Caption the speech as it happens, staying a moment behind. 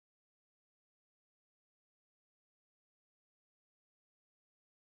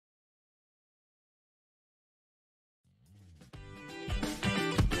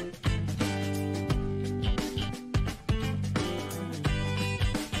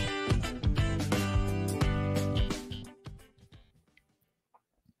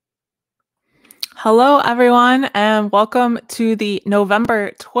Hello, everyone, and welcome to the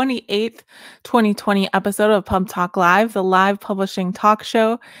November 28th, 2020 episode of PubTalk Live, the live publishing talk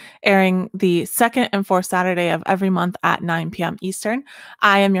show airing the second and fourth Saturday of every month at 9 p.m. Eastern.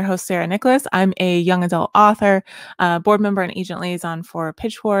 I am your host, Sarah Nicolas. I'm a young adult author, board member and agent liaison for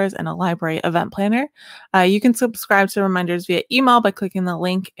Pitch Wars, and a library event planner. You can subscribe to reminders via email by clicking the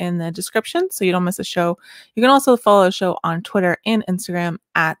link in the description so you don't miss a show. You can also follow the show on Twitter and Instagram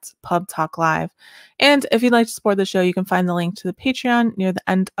at PubTalk Live. And if you'd like to support the show, you can find the link to the Patreon near the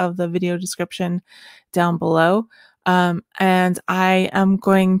end of the video description down below. And I am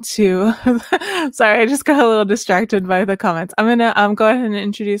going to, sorry, I just got a little distracted by the comments. I'm going to go ahead and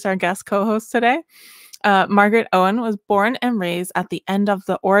introduce our guest co-host today. Margaret Owen was born and raised at the end of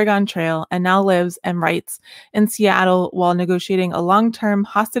the Oregon Trail and now lives and writes in Seattle while negotiating a long-term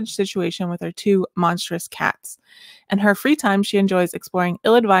hostage situation with her two monstrous cats. In her free time, she enjoys exploring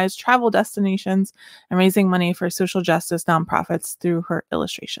ill-advised travel destinations and raising money for social justice nonprofits through her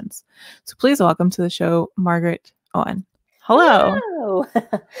illustrations. So please welcome to the show, Margaret Owen. Hello. Hello.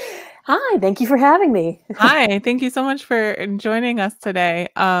 Hi, thank you for having me. Hi, thank you so much for joining us today.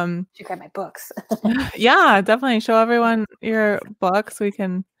 You got my books. Yeah, definitely show everyone your books. We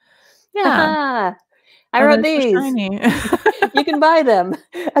can, yeah. I wrote these. So shiny. You can buy them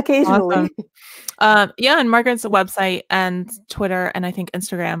occasionally. Awesome. Yeah, and Margaret's website and Twitter and I think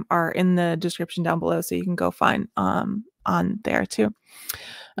Instagram are in the description down below, so you can go find on there too.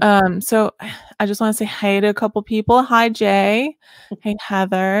 So I just want to say hi to a couple people. Hi, Jay. Hey,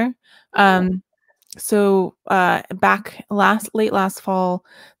 Heather. So late last fall,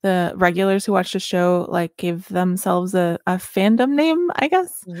 the regulars who watched the show gave themselves a fandom name, I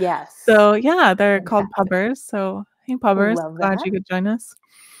guess. Yes. So yeah, they're called Pubbers. So hey, Pubbers, glad you could join us.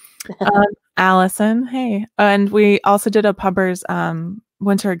 Allison, hey. And we also did a Pubbers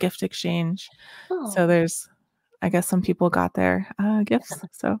winter gift exchange. Oh. So there's, I guess some people got their gifts.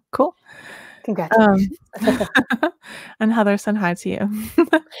 So cool. Congratulations. And Heather, send hi to you.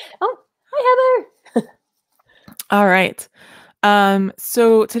 Oh, hi, Heather. All right.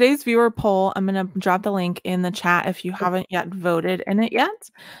 So today's viewer poll, I'm going to drop the link in the chat if you haven't yet voted in it yet.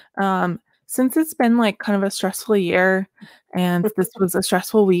 Since it's been kind of a stressful year and this was a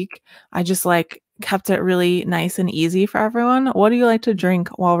stressful week, I just kept it really nice and easy for everyone. What do you like to drink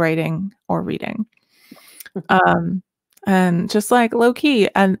while writing or reading? And just low key,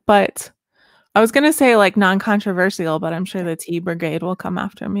 but I was going to say non-controversial, but I'm sure the tea brigade will come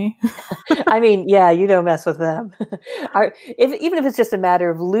after me. I mean, yeah, you don't mess with them. Even if it's just a matter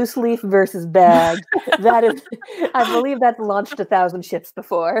of loose leaf versus bag, that is, I believe that's launched 1,000 ships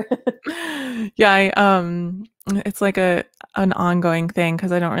before. Yeah, it's an ongoing thing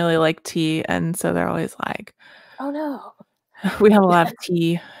because I don't really like tea, and so they're always like, "Oh no." We have a lot of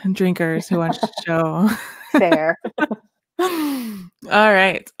tea drinkers who watch the show. Fair. All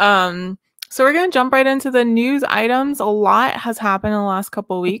right. So we're going to jump right into the news items. A lot has happened in the last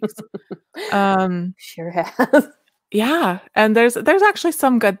couple of weeks. Sure has. Yeah, and there's actually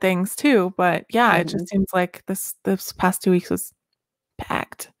some good things too, but yeah, it just seems like this past 2 weeks was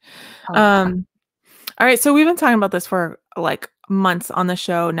packed. All right, so we've been talking about this for months on the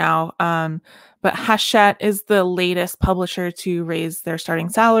show now. But Hachette is the latest publisher to raise their starting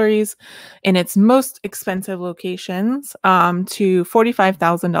salaries in its most expensive locations to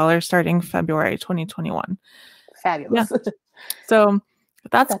 $45,000 starting February 2021. Fabulous. Yeah. So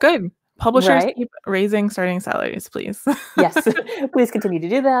that's good. Publishers keep raising starting salaries, please. Yes. Please continue to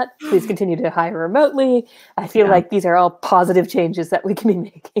do that. Please continue to hire remotely. I feel like these are all positive changes that we can be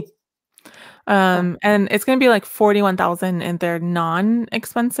making. And it's going to be $41,000 in their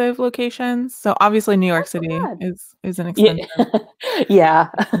non-expensive locations. So obviously New York City is an expensive. Yeah.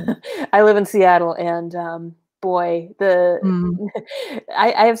 I live in Seattle, and boy,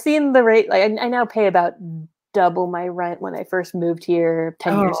 I have seen the rate. I now pay about double my rent when I first moved here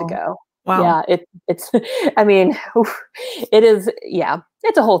 10 years ago. Wow. Yeah, it's I mean, it is, yeah,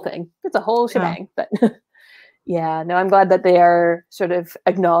 it's a whole thing. It's a whole shebang, but yeah, no, I'm glad that they are sort of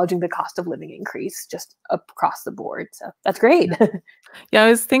acknowledging the cost of living increase just across the board. So that's great. Yeah, I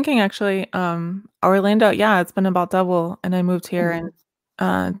was thinking actually, Orlando, it's been about double, and I moved here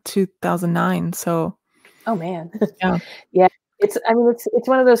in 2009. So, oh man, yeah. It's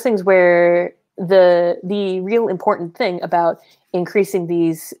one of those things where the real important thing about increasing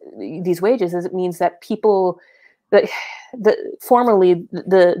these wages is it means that people formerly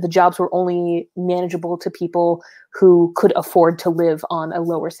the jobs were only manageable to people who could afford to live on a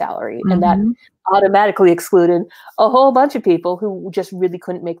lower salary, and that automatically excluded a whole bunch of people who just really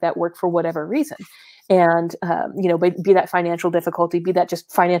couldn't make that work for whatever reason. And be that financial difficulty, be that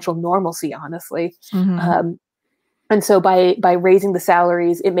just financial normalcy, honestly. And so by raising the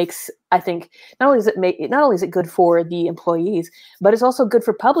salaries, it makes, I think, not only is it good for the employees, but it's also good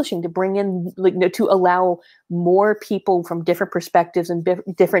for publishing to bring in, to allow more people from different perspectives and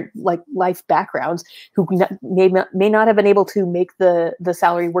different life backgrounds who may not have been able to make the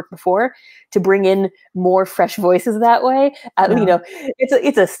salary work before, to bring in more fresh voices that way.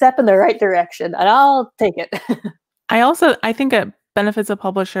 It's a step in the right direction, and I'll take it. I think it benefits a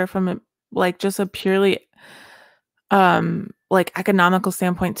publisher from just a purely economical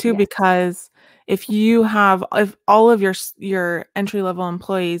standpoint too, because if all of your entry-level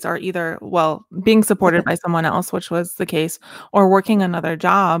employees are either being supported by someone else, which was the case, or working another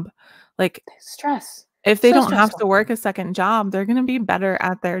job, stress. If they don't have to work a second job, they're going to be better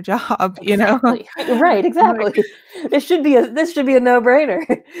at their job, exactly. Right, exactly. This should be a no-brainer.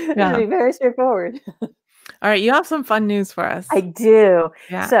 It should be very straightforward. All right, you have some fun news for us. I do.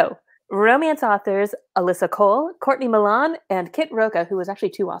 Yeah. So, romance authors Alyssa Cole, Courtney Milan, and Kit Roca, who was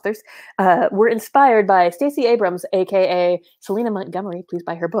actually 2 authors, were inspired by Stacey Abrams, aka Selena Montgomery, please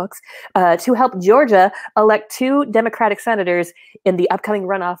buy her books, to help Georgia elect 2 Democratic senators in the upcoming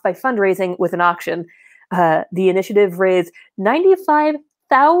runoff by fundraising with an auction. The initiative raised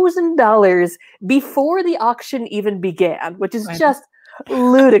 $95,000 before the auction even began, which is just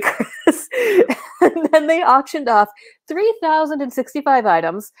ludicrous. And then they auctioned off 3,065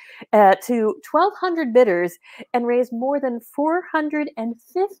 items to 1,200 bidders and raised more than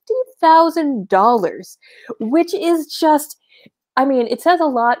 $450,000, which is just, it says a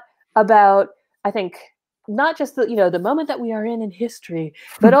lot about, I think, not just the moment that we are in history,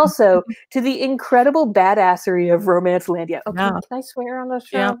 but also to the incredible badassery of Romancelandia. Okay, can I swear on the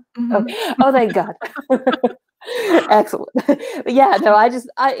show? Yeah. Oh, thank God. Excellent. But yeah, no,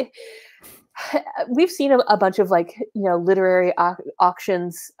 we've seen a bunch of literary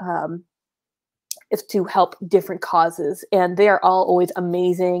auctions is to help different causes, and they are all always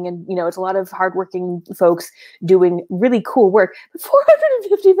amazing, and it's a lot of hardworking folks doing really cool work.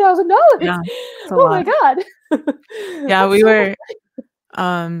 $450,000. Yeah, oh my God. Yeah, we were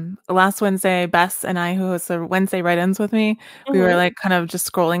last Wednesday, Bess and I, who hosts the Wednesday write-ins with me, we were kind of just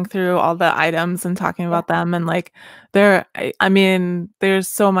scrolling through all the items and talking about them, and there's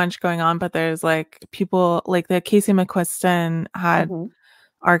so much going on, but there's people the Casey McQuiston had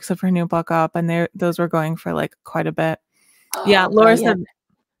arcs of her new book up, and those were going for like quite a bit. Yeah, Laura said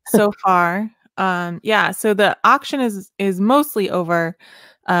so far. So the auction is mostly over.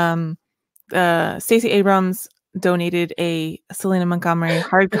 Stacey Abrams donated a Selena Montgomery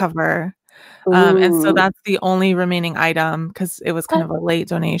hardcover. And so that's the only remaining item because it was kind of a late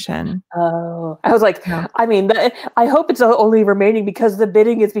donation. Oh, I was like, I mean, I hope it's only remaining because the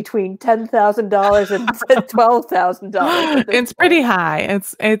bidding is between $10,000 and $12,000. It's pretty high.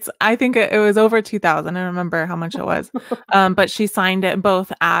 It's. I think it was over 2,000. I don't remember how much it was. But she signed it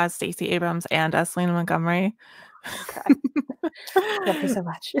both as Stacey Abrams and as Selena Montgomery. Okay. Thank you so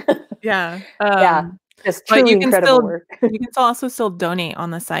much. Yeah. It's truly incredible work. You can also still donate on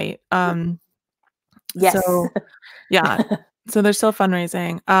the site. Yes. So, yeah. So there's still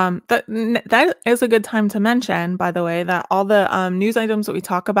fundraising. That is a good time to mention, by the way, that all the news items that we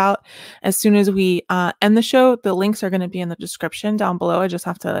talk about, as soon as we end the show, the links are going to be in the description down below. I just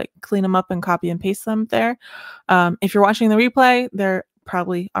have to clean them up and copy and paste them there. If you're watching the replay, they're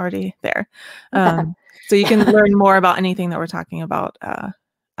probably already there. So you can learn more about anything that we're talking about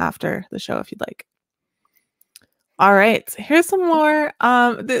after the show if you'd like. All right, here's some more.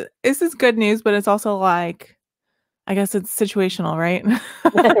 This is good news, but it's also I guess it's situational, right?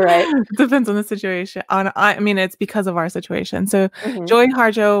 Right. It depends on the situation. I mean, it's because of our situation. So Joy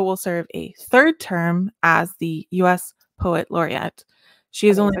Harjo will serve a third term as the U.S. Poet Laureate. She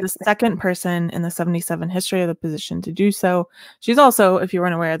is only the second person in the 77 history of the position to do so. She's also, if you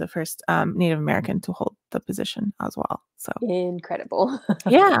weren't aware, the first Native American to hold the position as well. So incredible.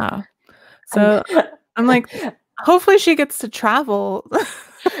 Yeah. So I'm like, hopefully she gets to travel.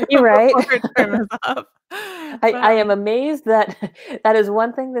 You're right. Her term is up. I am amazed that is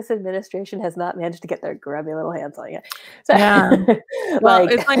one thing this administration has not managed to get their grubby little hands on yet. So, yeah. Well,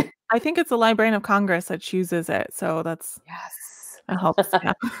 it's I think it's the Librarian of Congress that chooses it. So that's it helps.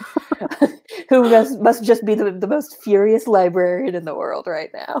 Yeah. Who must just be the most furious librarian in the world right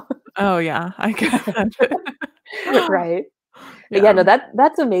now. Oh yeah, I can imagine. Right. Yeah, no,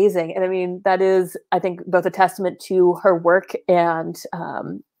 that's amazing. And I mean, that is, I think, both a testament to her work and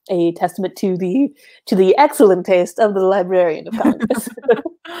a testament to the excellent taste of the Librarian of Congress.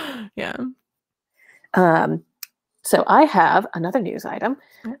 Yeah. So I have another news item.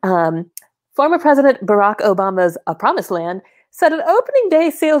 Former President Barack Obama's A Promised Land set an opening day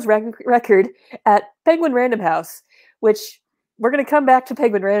sales record at Penguin Random House, which we're going to come back to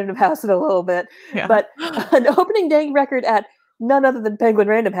Penguin Random House in a little bit. Yeah. But an opening day record at none other than Penguin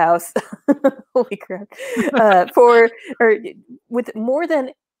Random House. Holy crap. With more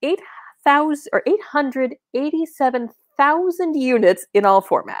than 887,000 units in all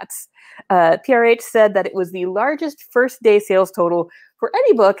formats. PRH said that it was the largest first day sales total for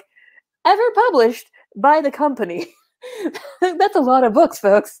any book ever published by the company. That's a lot of books,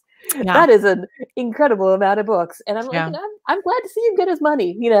 folks. Yeah. That is an incredible amount of books. And I'm like, I'm glad to see him get his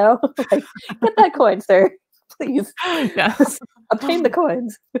money, like, get that coin, sir. Please. Yes. Obtain the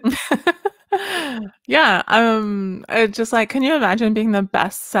coins. Yeah. Just like, can you imagine being the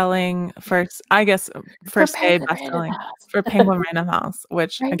best-selling first day best-selling for Penguin Random House,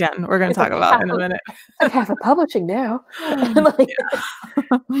 which again, we're going to talk about in a minute. Like half of publishing now.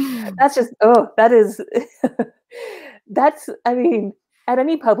 That's just, I mean, at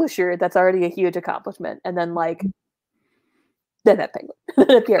any publisher, that's already a huge accomplishment. And then then at Penguin, then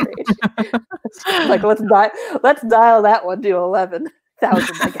at PRH. Like, let's dial that one to 11,000,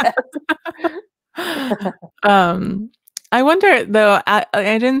 I guess. I wonder though, I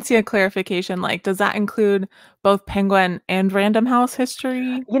didn't see a clarification. Like, does that include both Penguin and Random House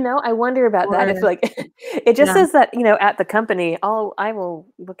history? I wonder about that. If it just says that, at the company, I will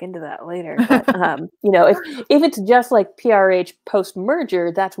look into that later. But, if it's just like PRH post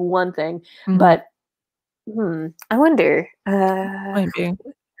merger, that's one thing. Mm-hmm. But I wonder, maybe.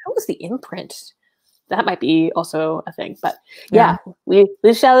 How was the imprint? That might be also a thing, but we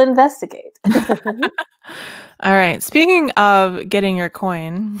shall investigate. All right. Speaking of getting your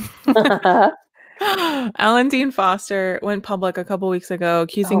coin, Alan Dean Foster went public a couple weeks ago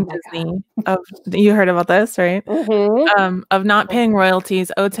accusing Disney of, you heard about this, right? Mm-hmm. Of not paying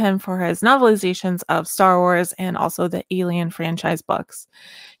royalties owed to him for his novelizations of Star Wars and also the Alien franchise books.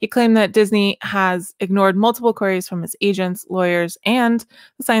 He claimed that Disney has ignored multiple queries from his agents, lawyers, and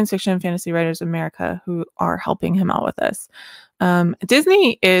the science fiction and fantasy writers of America who are helping him out with this.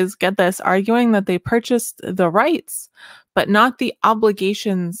 Disney is, get this, arguing that they purchased the rights, but not the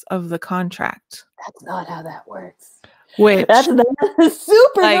obligations of the contract. That's not how that works. Which, that's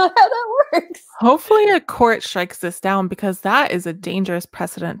super not how that works. Hopefully a court strikes this down, because that is a dangerous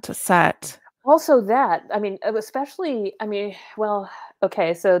precedent to set. Also that, I mean, especially,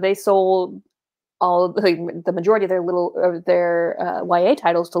 okay, so they sold the majority of their YA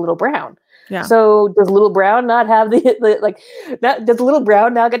titles to Little Brown. Yeah. So does Little Brown not have does Little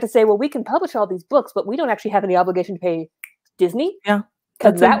Brown now get to say, well, we can publish all these books, but we don't actually have any obligation to pay Disney? Yeah.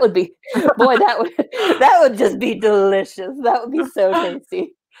 Because that would be, boy, that would just be delicious. That would be so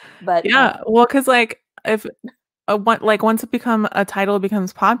tasty. But well, because if once a title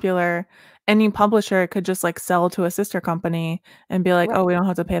becomes popular, any publisher could just sell to a sister company and be like, oh, we don't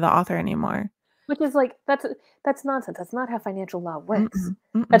have to pay the author anymore. Which is that's nonsense. That's not how financial law works.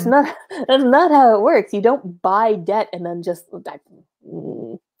 Mm-mm. That's not how it works. You don't buy debt and then just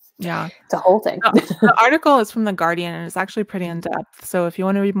yeah, it's a whole thing. The article is from The Guardian and it's actually pretty in depth. So if you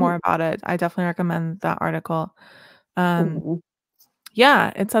want to read more about it, I definitely recommend that article.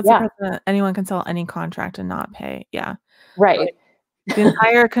 Yeah, it sets a precedent. Anyone can sell any contract and not pay. Yeah, right. The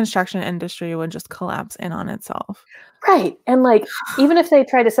entire construction industry would just collapse in on itself. Right. And even if they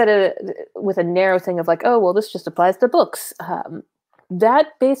try to set it with a narrow thing of oh, well, this just applies to books, that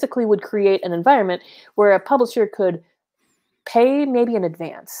basically would create an environment where a publisher could pay maybe in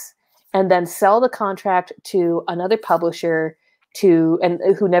advance and then sell the contract to another publisher who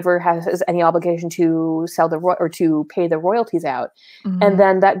never has any obligation to sell or to pay the royalties out. Mm-hmm. And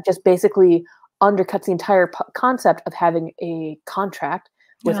then that just basically undercuts the entire concept of having a contract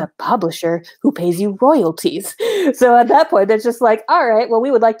with a publisher who pays you royalties. So at that point, it's just all right, well, we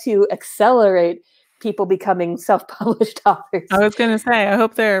would like to accelerate people becoming self-published authors. I was going to say, I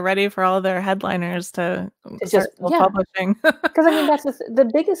hope they're ready for all their headliners to start publishing. Because that's the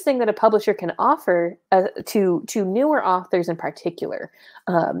biggest thing that a publisher can offer to newer authors in particular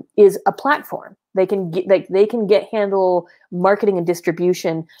is a platform. They can handle marketing and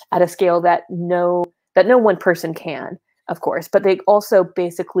distribution at a scale that no one person can, of course. But they also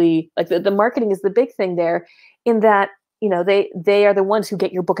basically the marketing is the big thing there, in that they are the ones who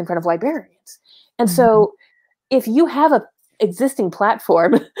get your book in front of librarians. And so if you have existing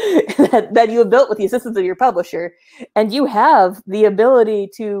platform that you have built with the assistance of your publisher, and you have the ability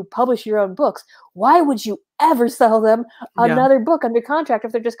to publish your own books, why would you ever sell them another book under contract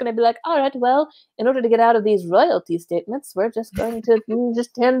if they're just going to be like, all right, well, in order to get out of these royalty statements, we're just going to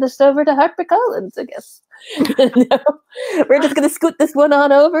just hand this over to HarperCollins, I guess. We're just going to scoot this one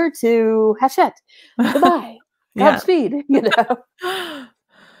on over to Hachette. Goodbye. Godspeed,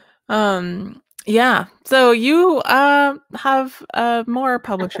 Yeah. So you have more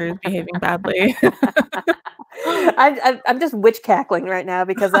publishers behaving badly. I'm just witch cackling right now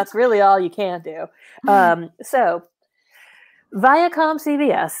because that's really all you can do. So Viacom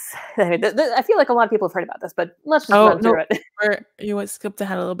CBS. I feel like a lot of people have heard about this, but let's just run through it. You skipped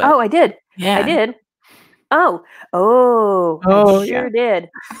ahead a little bit. Oh, I did. Yeah. I did. I sure did.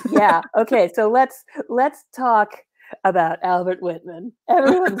 Yeah. Okay. So let's talk about Albert Whitman,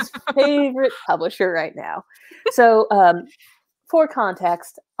 everyone's favorite publisher right now. So for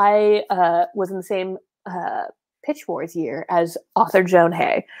context, I was in the same Pitch Wars year as author Joan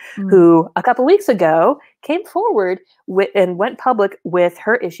Hay, who a couple weeks ago came forward and went public with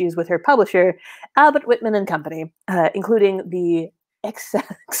her issues with her publisher, Albert Whitman and Company, including the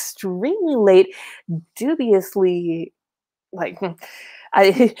extremely late, dubiously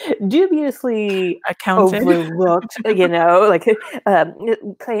accounted, overlooked,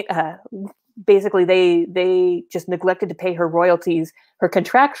 basically they just neglected to pay her royalties, her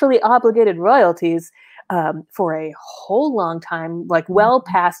contractually obligated royalties, for a whole long time, like well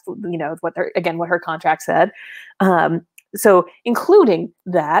past, what her contract said. So including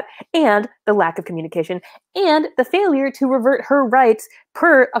that and the lack of communication and the failure to revert her rights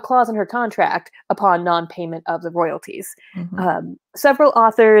per a clause in her contract upon non-payment of the royalties. Several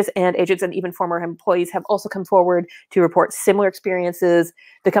authors and agents and even former employees have also come forward to report similar experiences.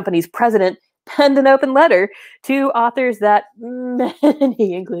 The company's president penned an open letter to authors that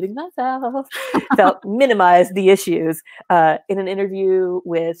many, including myself, felt minimized the issues. In an interview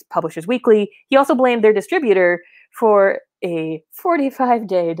with Publishers Weekly, he also blamed their distributor for a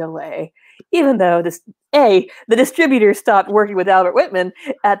 45-day delay, even though the distributor stopped working with Albert Whitman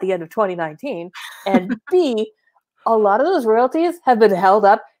at the end of 2019, and B, a lot of those royalties have been held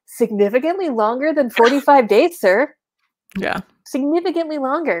up significantly longer than 45 days, sir. Yeah. Significantly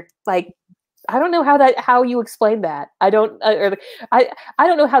longer. Like, I don't know how you explain that. I don't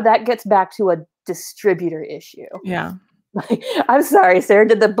know how that gets back to a distributor issue. Yeah. I'm sorry, Sarah.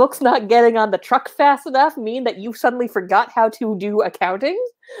 Did the books not getting on the truck fast enough mean that you suddenly forgot how to do accounting?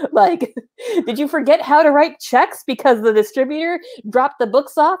 Like, did you forget how to write checks because the distributor dropped the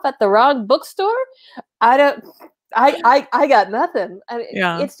books off at the wrong bookstore? I got nothing. I mean,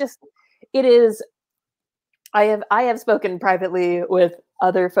 it's just, it is. I have spoken privately with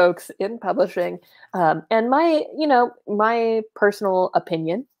other folks in publishing, and my personal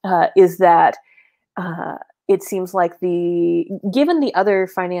opinion is that it seems like given the other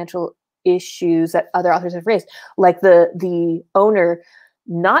financial issues that other authors have raised, like the owner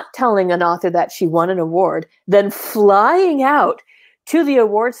not telling an author that she won an award, then flying out to the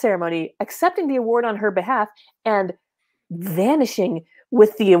award ceremony, accepting the award on her behalf, and vanishing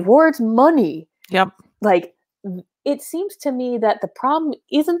with the award's money. Yep. Like, it seems to me that the problem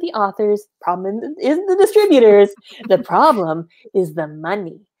isn't the authors, problem isn't the distributors. The problem is the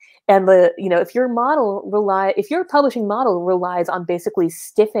money. And if your publishing model relies on basically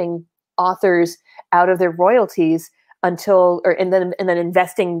stiffing authors out of their royalties and then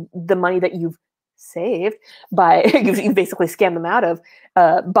investing the money that you've saved by you basically scam them out of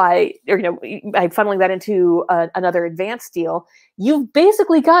by funneling that into another advanced deal, you've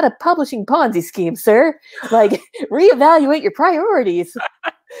basically got a publishing Ponzi scheme, sir. Like, reevaluate your priorities.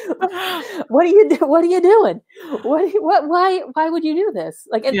 What are you doing? Why would you do this?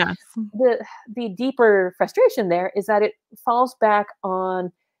 Like, and yes. The deeper frustration there is that it falls back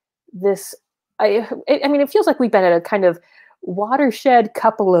on this. I mean, it feels like we've been at a kind of watershed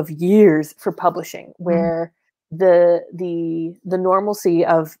couple of years for publishing, where the normalcy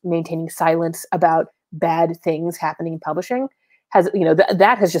of maintaining silence about bad things happening in publishing has,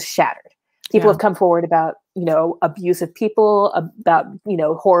 that has just shattered. People have come forward about, abusive people, about,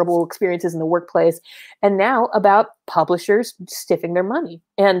 horrible experiences in the workplace, and now about publishers stiffing their money.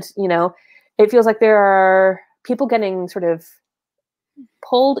 And, it feels like there are people getting sort of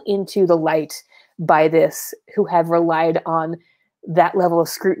pulled into the light by this who have relied on that level of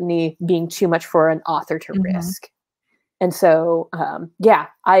scrutiny being too much for an author to risk. And so,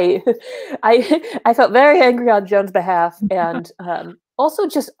 I felt very angry on Joan's behalf, and also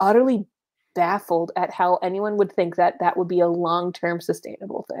just utterly baffled at how anyone would think that would be a long-term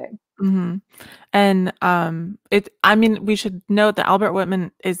sustainable thing. Mm-hmm. And I mean, we should note that Albert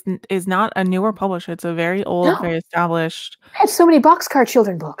Whitman is not a newer publisher. It's a very old, No, very established. I had so many Boxcar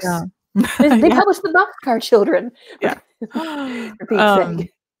Children books. Yeah. They Yeah. published the Boxcar Children. Yeah. For Pete's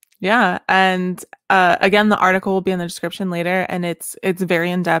sake. Yeah. And again, the article will be in the description later, and it's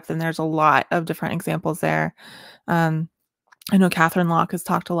very in depth, and there's a lot of different examples there. I know Catherine Locke has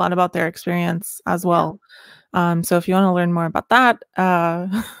talked a lot about their experience as well. So if you want to learn more about that,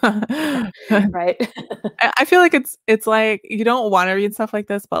 right. I feel like it's like you don't want to read stuff like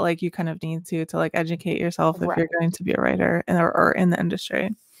this, but like you kind of need to like educate yourself if you're going to be a writer or in the industry.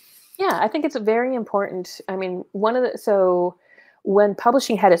 Yeah, I think it's very important. I mean, so when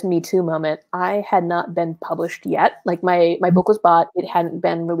publishing had its Me Too moment, I had not been published yet. Like my book was bought, it hadn't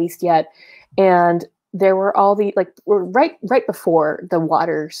been released yet, and there were all the we're right before the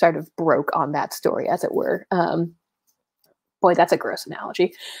water sort of broke on that story, as it were. Boy, that's a gross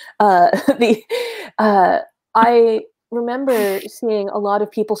analogy. I remember seeing a lot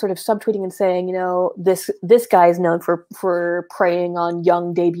of people sort of subtweeting and saying, you know, this guy is known for preying on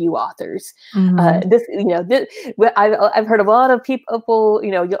young debut authors. Mm-hmm. I've heard a lot of people,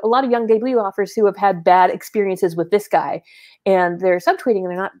 you know, a lot of young debut authors who have had bad experiences with this guy, and they're subtweeting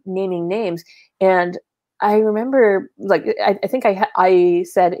and they're not naming names. And I remember, like, I think I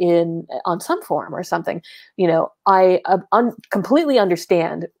said on some forum or something, you know, I completely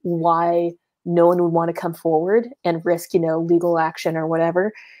understand why no one would want to come forward and risk, you know, legal action or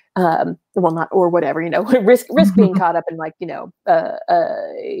whatever. Well, not or whatever, you know, risk being caught up in, like, you know,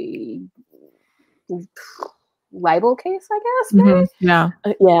 a libel case, I guess. Maybe? Mm-hmm. Yeah.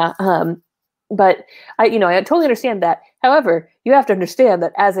 Yeah. But I totally understand that. However, you have to understand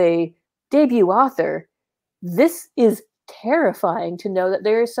that as a debut author, this is terrifying to know that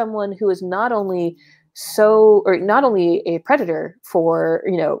there is someone who is not only a predator for,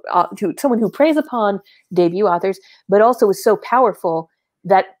 you know, to someone who preys upon debut authors, but also is so powerful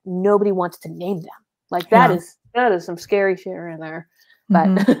that nobody wants to name them. Like that is some scary shit in there. But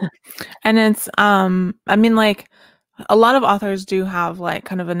mm-hmm. And it's I mean, like, a lot of authors do have like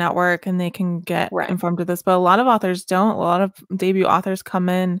kind of a network and they can get informed of this, but a lot of authors don't. A lot of debut authors come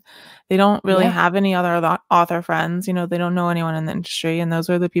in, they don't really have any other author friends, you know, they don't know anyone in the industry, and those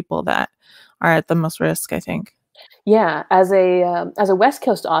are the people that are at the most risk, I think. Yeah, as a West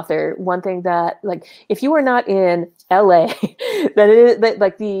Coast author, one thing that, like, if you are not in LA,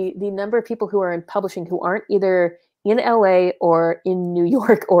 that the number of people who are in publishing who aren't either in LA or in New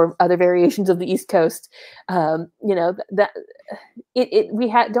York or other variations of the East Coast, you know, that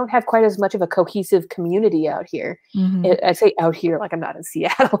we don't have quite as much of a cohesive community out here. Mm-hmm. I say out here like I'm not in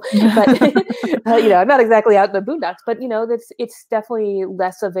Seattle, but you know, I'm not exactly out in the boondocks. But you know, it's definitely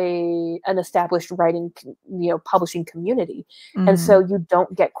less of an established writing, you know, publishing community, and so you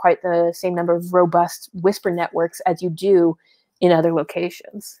don't get quite the same number of robust whisper networks as you do in other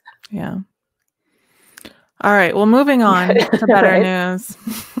locations. Yeah. All right. Well, moving on to better news.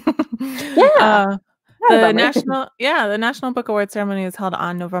 Yeah. The National Book Award ceremony is held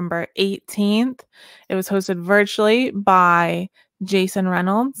on November 18th. It was hosted virtually by Jason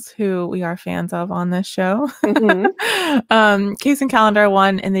Reynolds, who we are fans of on this show. Mm-hmm. Case and Calendar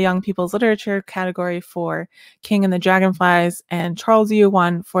won in the Young People's Literature category for King and the Dragonflies, and Charles Yu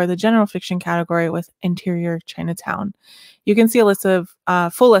won for the General Fiction category with Interior Chinatown. You can see a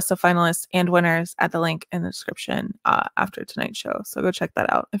full list of finalists and winners at the link in the description after tonight's show. So go check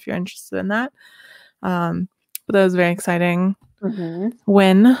that out if you're interested in that. But that was very exciting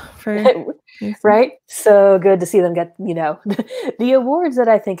win for right. So good to see them get, you know, the awards that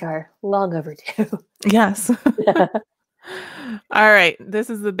I think are long overdue. Yes. All right. This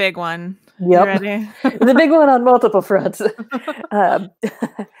is the big one. Yep. You ready? The big one on multiple fronts.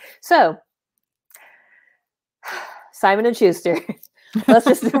 So Simon & Schuster. Let's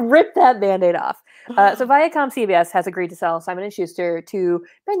just rip that Band-Aid off. So Viacom CBS has agreed to sell Simon & Schuster to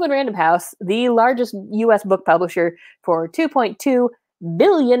Penguin Random House, the largest U.S. book publisher, for $2.2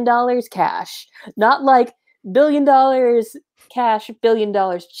 billion cash. Not like $1 billion cash, $1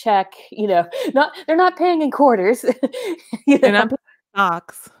 billion check. You know, they're not paying in quarters. They're not paying in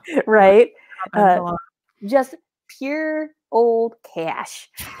stocks, right? Just pure old cash.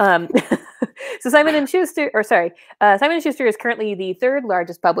 So Simon & Schuster is currently the third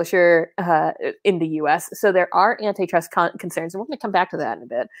largest publisher in the U.S. So there are antitrust concerns, and we're going to come back to that in a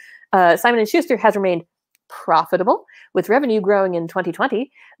bit. Simon & Schuster has remained profitable, with revenue growing in 2020,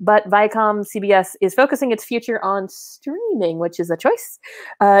 but Viacom CBS is focusing its future on streaming, which is a choice.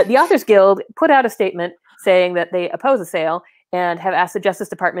 The Authors Guild put out a statement saying that they oppose a sale, and have asked the Justice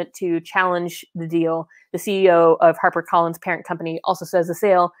Department to challenge the deal. The CEO of HarperCollins' parent company also says the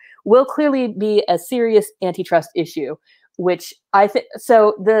sale will clearly be a serious antitrust issue, which I think,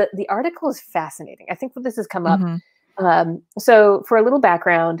 so the article is fascinating. I think that this has come up. So for a little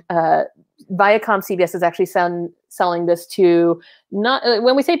background, Viacom CBS is actually selling this to, not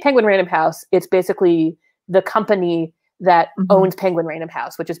when we say Penguin Random House, it's basically the company that owns Penguin Random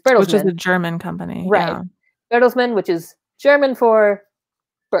House, which is Bertelsmann. Which is a German company. Right. Yeah. Bertelsmann, which is German for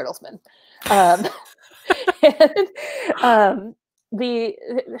Bertelsmann. And, the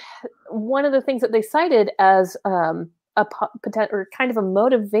one of the things that they cited as a potential or kind of a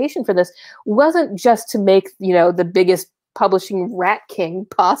motivation for this wasn't just to make, the biggest publishing rat king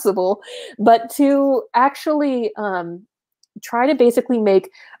possible, but to actually try to basically make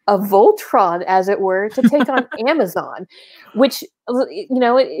a Voltron, as it were, to take on Amazon, which,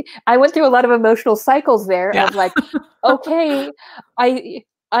 I went through a lot of emotional cycles there of like, okay,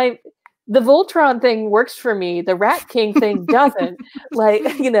 the Voltron thing works for me. The Rat King thing doesn't. Like,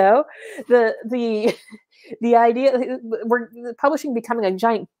 the idea we're publishing becoming a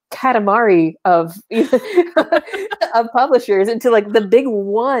giant katamari of of publishers into like the big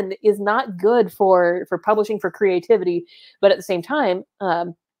one is not good for publishing, for creativity, but at the same time,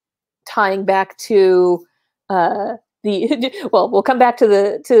 tying back to we'll come back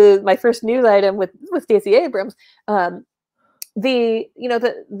to my first news item with Stacey Abrams. The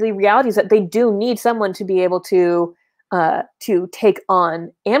reality is that they do need someone to be able to take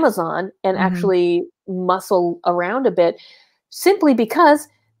on Amazon and actually muscle around a bit, simply because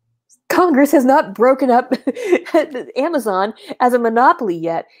Congress has not broken up Amazon as a monopoly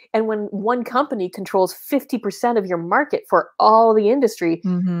yet. And when one company controls 50% of your market for all the industry,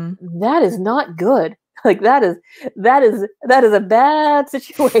 that is not good. Like that is a bad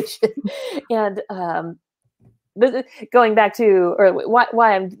situation. And going back to, or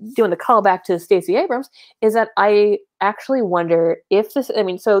why I'm doing the call back to Stacey Abrams, is that I actually wonder if this,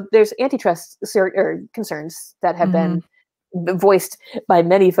 so there's antitrust concerns that have been voiced by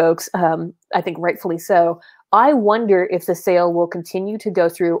many folks, I think rightfully so. I wonder if the sale will continue to go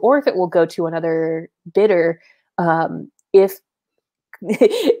through, or if it will go to another bidder, if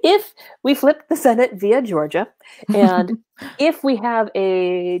we flip the Senate via Georgia, and if we have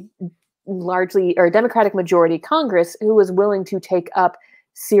a largely or Democratic majority Congress who is willing to take up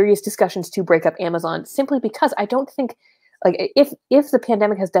serious discussions to break up Amazon, simply because I don't think, like, if the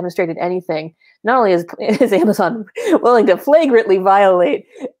pandemic has demonstrated anything, not only is Amazon willing to flagrantly violate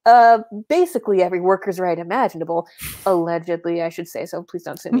basically every worker's right imaginable, allegedly, I should say, so please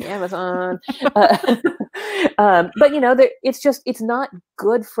don't sue me, Amazon. But it's not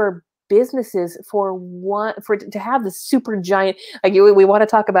good for businesses to have this super giant, like, we want to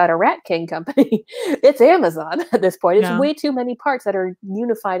talk about a rat king company. It's Amazon at this point. It's way too many parts that are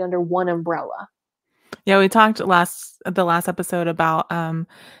unified under one umbrella. Yeah, we talked the last episode about some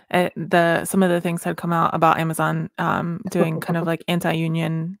of the things had come out about Amazon doing kind of like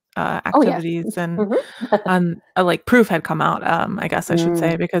anti-union activities, and like proof had come out, I guess I should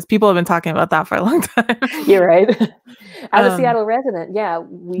say, because people have been talking about that for a long time. You're right. As a Seattle resident,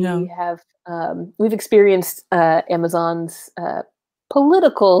 we've experienced Amazon's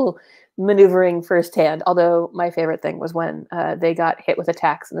political maneuvering firsthand. Although my favorite thing was when they got hit with a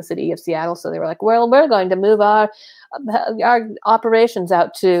tax in the city of Seattle, so they were like, "Well, we're going to move our operations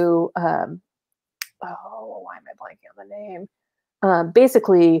out to why am I blanking on the name?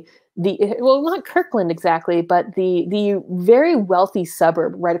 Basically, not Kirkland exactly, but the very wealthy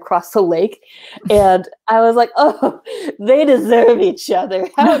suburb right across the lake." And I was like, "Oh, they deserve each other.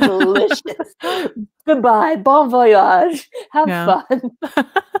 How delicious! Goodbye, bon voyage. Have fun."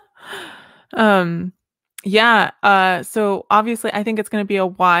 So obviously I think it's going to be a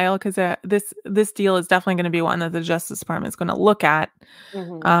while, because this deal is definitely going to be one that the Justice Department is going to look at.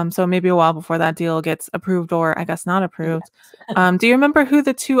 So maybe a while before that deal gets approved, or I guess not approved. Yes. Do you remember who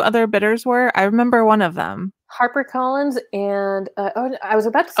the two other bidders were? I remember one of them. HarperCollins and I was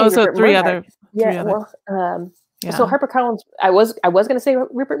about to say so three other. So HarperCollins, I was going to say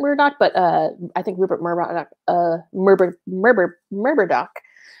Rupert Murdoch, but I think Rupert Murdoch,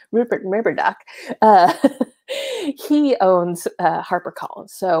 he owns HarperCollins,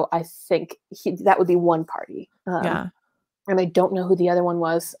 so I think that would be one party. And I don't know who the other one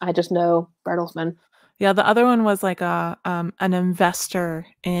was. I just know Bertelsmann. Yeah, the other one was like an investor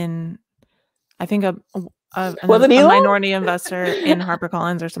in, I think a minority investor in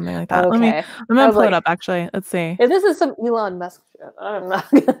HarperCollins or something like that. Okay. I'm gonna pull it up, actually. Let's see. If this is some Elon Musk shit, I'm not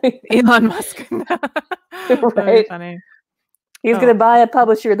Elon Musk. Right. Funny. He's going to buy a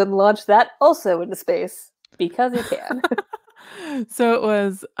publisher, then launch that also into space, because he can. So it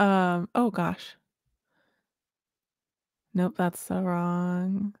was, oh gosh. Nope, that's the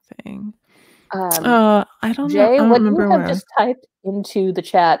wrong thing. I don't know. Jay, I don't what you remember have where. just typed into the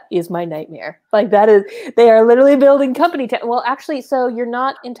chat is my nightmare. Like that is, they are literally building company. Well, actually, so you're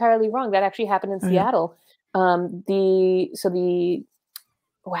not entirely wrong. That actually happened in Oh, yeah. Seattle.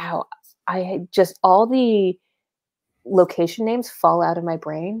 Wow, all the location names fall out of my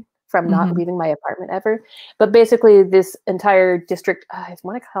brain from not leaving my apartment ever. But basically, this entire district, I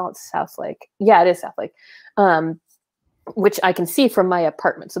want to call it South Lake. Yeah, it is South Lake. Which I can see from my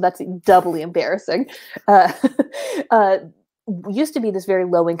apartment. So that's doubly embarrassing. Used to be this very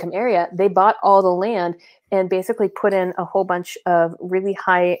low income area. They bought all the land and basically put in a whole bunch of really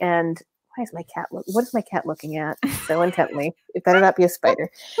high end. What is my cat looking at so intently? It better not be a spider.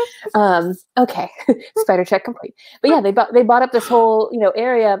 Okay, spider check complete. But yeah, they bought up this whole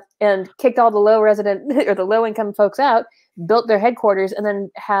area and kicked all the low resident or the low income folks out, built their headquarters, and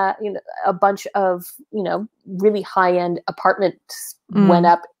then had a bunch of really high end apartments went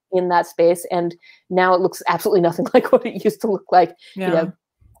up in that space, and now it looks absolutely nothing like what it used to look like.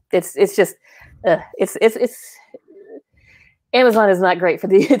 It's just it's Amazon is not great for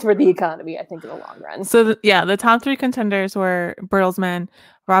the economy, I think, in the long run. So the top 3 contenders were Bertelsmann,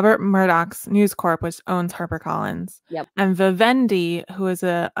 Robert Murdoch's News Corp, which owns HarperCollins, and Vivendi, who is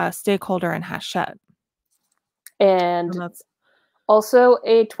a stakeholder in Hachette. And that's also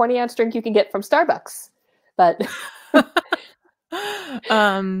a 20-ounce drink you can get from Starbucks. But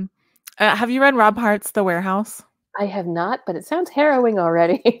have you read Rob Hart's The Warehouse? I have not, but it sounds harrowing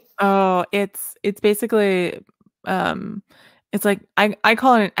already. Oh, it's basically it's like I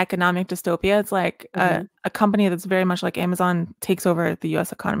call it an economic dystopia. It's like a company that's very much like Amazon takes over the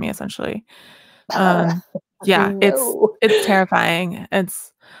US economy essentially. Yeah, no. it's terrifying.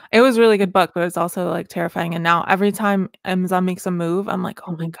 It was a really good book, but it's also like terrifying. And now every time Amazon makes a move, I'm like,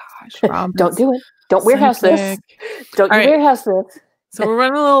 oh my gosh, Rob, don't do it. Don't warehouse this. Don't warehouse this. So we're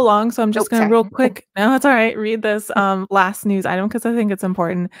running a little long, so I'm just going to real quick. No, it's all right. Read this last news item because I think it's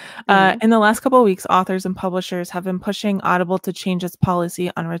important. In the last couple of weeks, authors and publishers have been pushing Audible to change its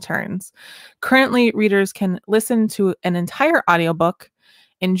policy on returns. Currently, readers can listen to an entire audiobook,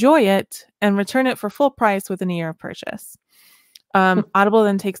 enjoy it, and return it for full price within a year of purchase. Audible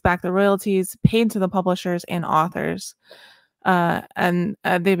then takes back the royalties paid to the publishers and authors. And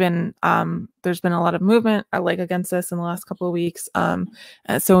they've been there's been a lot of movement against this in the last couple of weeks.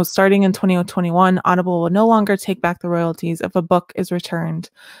 So starting in 2021, Audible will no longer take back the royalties if a book is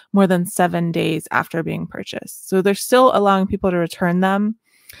returned more than 7 days after being purchased. So they're still allowing people to return them,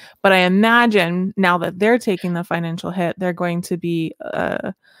 but I imagine now that they're taking the financial hit, they're going to be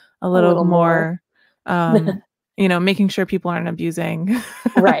a little more making sure people aren't abusing.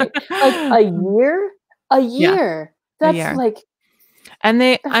 Right, like a year. Yeah. That's like, and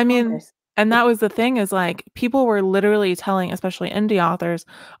and that was the thing is like people were literally telling, especially indie authors,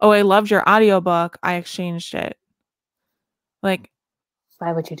 oh, I loved your audiobook, I exchanged it. Like,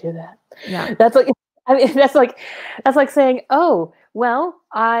 why would you do that? Yeah, that's like saying, oh, well,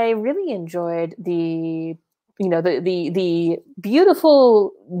 I really enjoyed the the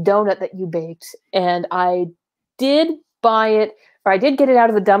beautiful donut that you baked, and I did buy it, or I did get it out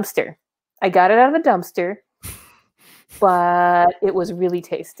of the dumpster. I got it out of the dumpster. But it was really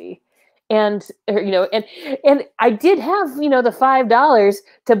tasty, and and I did have the $5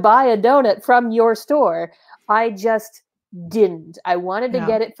 to buy a donut from your store. I just didn't. I wanted to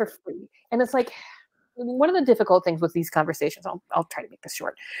get it for free, and it's like one of the difficult things with these conversations. I'll try to make this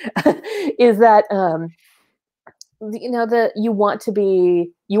short. Is that you want to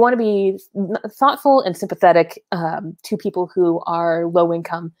be thoughtful and sympathetic to people who are low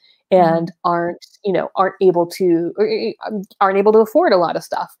income and aren't able to afford a lot of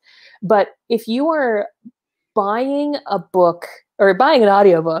stuff. But if you are buying a book or buying an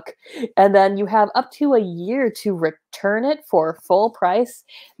audiobook and then you have up to a year to return it for full price,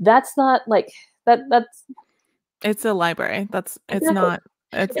 that's not like that's it's a library. It's exactly. not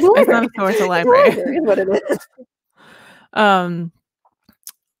it's not a store, it's a library. Is what it is.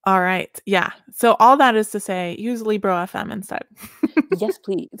 All right. Yeah. So all that is to say, use Libro FM instead. Yes,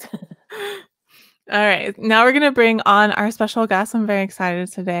 please. All right. Now we're going to bring on our special guest. I'm very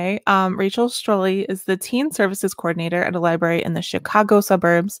excited today. Rachel Strolle is the Teen Services Coordinator at a library in the Chicago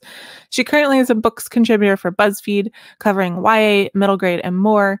suburbs. She currently is a books contributor for BuzzFeed, covering YA, middle grade, and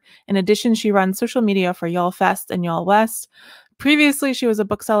more. In addition, she runs social media for Y'all Fest and Y'all West. Previously, she was a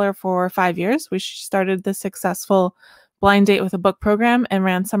bookseller for 5 years, where she started the successful Blind Date with a Book program and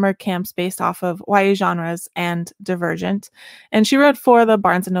ran summer camps based off of YA genres and Divergent. And she wrote for the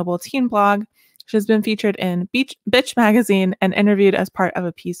Barnes & Noble teen blog She has been featured in Bitch magazine and interviewed as part of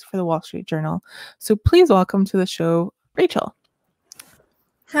a piece for the Wall Street Journal. So please welcome to the show, Rachel.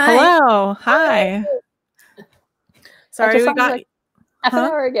 Hi. Hello. Hi. Sorry we got half an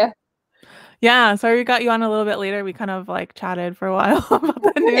hour ago. Yeah, sorry we got you on a little bit later. We kind of like chatted for a while about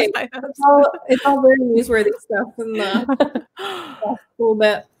the news items. It's all very newsworthy stuff in the last little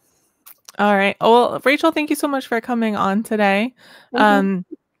bit. All right. Well, Rachel, thank you so much for coming on today. Where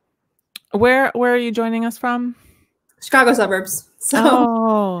are you joining us from? Chicago suburbs.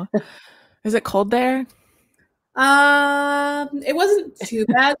 So is it cold there? It wasn't too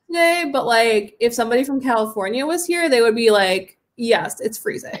bad today, but like if somebody from California was here, they would be like, yes, it's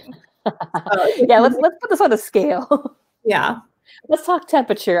freezing. Yeah, let's put this on a scale. Yeah. Let's talk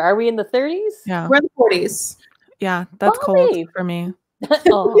temperature. Are we in the 30s? Yeah. We're in the 40s. Yeah, that's cold for me.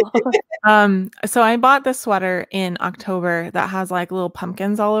 So I bought this sweater in October that has like little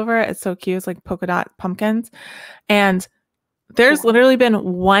pumpkins all over it. It's so cute. It's like polka dot pumpkins. And there's literally been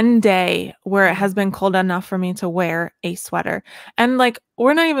one day where it has been cold enough for me to wear a sweater. And like,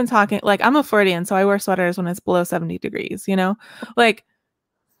 we're not even talking, like, I'm a Floridian, so I wear sweaters when it's below 70 degrees, you know? Like,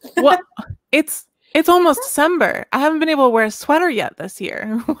 what? It's almost December. I haven't been able to wear a sweater yet this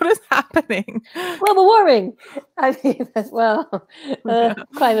year. What is happening? Global warming. I mean,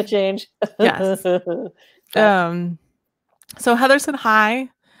 climate change. Yes. So Heather said hi,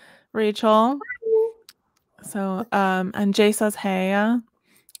 Rachel. So and Jay says hey.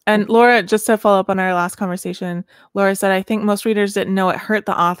 And Laura, just to follow up on our last conversation, Laura said, I think most readers didn't know it hurt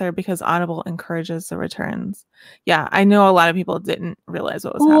the author because Audible encourages the returns. Yeah, I know a lot of people didn't realize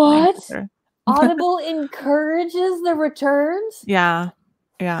what was happening. Audible encourages the returns? Yeah.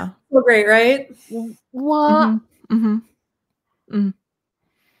 So great, right? What?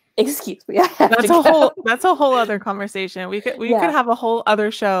 Excuse me. That's a whole other conversation. We could have a whole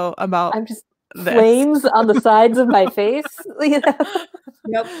other show about flames on the sides of my face. You know?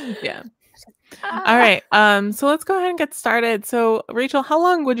 Yep. Yeah. All right. So let's go ahead and get started. So Rachel, how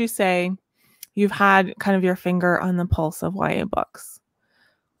long would you say you've had kind of your finger on the pulse of YA books?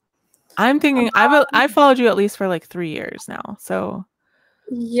 I'm thinking I've followed you at least for like 3 years now. So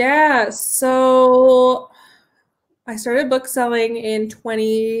yeah. So I started book selling in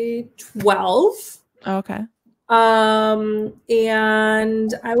 2012. Okay. And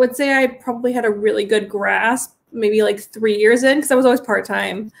I would say I probably had a really good grasp maybe like 3 years in, because I was always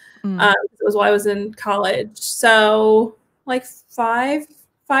part-time. It was while I was in college. So like five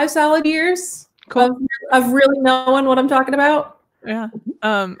solid years of really knowing what I'm talking about. Yeah.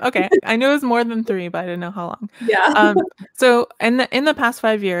 Okay. I knew it was more than 3, but I didn't know how long. Yeah. So in the past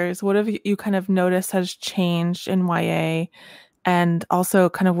 5 years, what have you kind of noticed has changed in YA? And also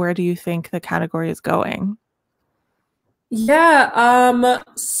kind of where do you think the category is going? Yeah.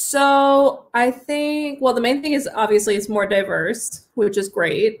 So I think, well, the main thing is obviously it's more diverse, which is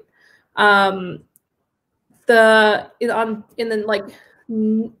great. In the like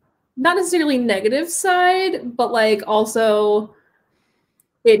not necessarily negative side, but like also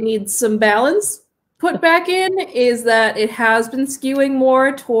it needs some balance put back in, is that it has been skewing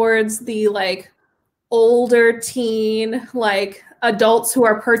more towards the like older teen, like adults who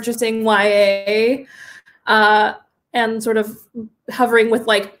are purchasing YA, and sort of hovering with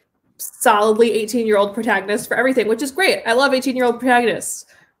like solidly 18-year-old protagonists for everything, which is great. I love 18-year-old protagonists.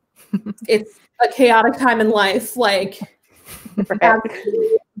 It's a chaotic time in life, like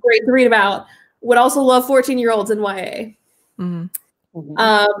great to read about. Would also love 14-year-olds in YA.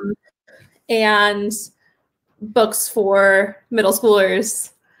 And books for middle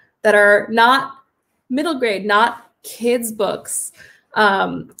schoolers that are not middle grade, not kids books.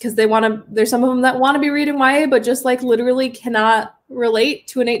 Because there's some of them that want to be reading YA, but just like literally cannot relate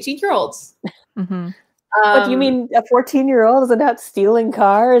to an 18-year-old. What do you mean a 14-year-old isn't out stealing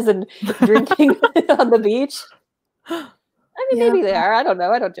cars and drinking on the beach? I mean, maybe they are. I don't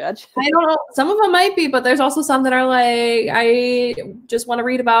know. I don't judge. I don't know. Some of them might be, but there's also some that are like, I just want to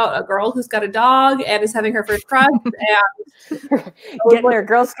read about a girl who's got a dog and is having her first crush and getting her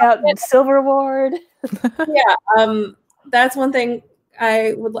Girl Scout and Silver Award. Yeah. That's one thing.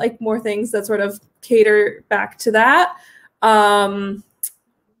 I would like more things that sort of cater back to that.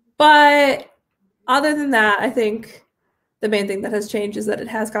 But other than that, I think the main thing that has changed is that it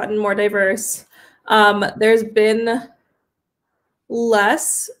has gotten more diverse. There's been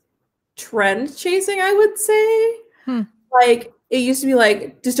less trend chasing, I would say. Like it used to be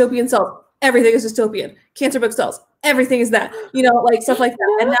like dystopian sells, everything is dystopian. Cancer book sells, everything is that, you know, like stuff like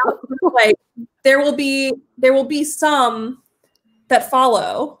that. And now like there will be some that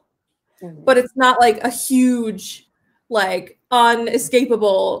follow, but it's not like a huge, like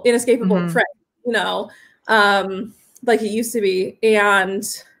inescapable trend. you know, like it used to be. And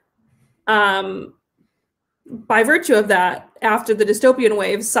by virtue of that, after the dystopian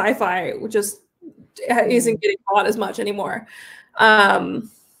wave, sci-fi just isn't getting bought as much anymore.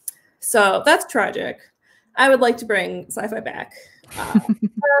 So that's tragic. I would like to bring sci-fi back.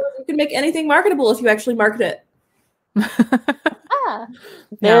 You can make anything marketable if you actually market it.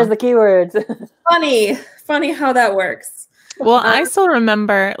 There's the keywords. Funny how that works. Well, I still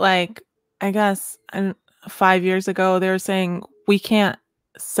remember, like, I guess 5 years ago, they were saying we can't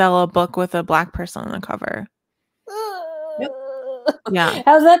sell a book with a Black person on the cover. Yeah.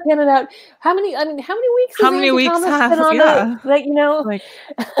 How's that panning out? How many weeks? How many weeks have? Yeah. Like, you know, like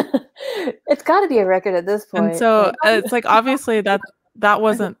it's got to be a record at this point. And so it's like, obviously that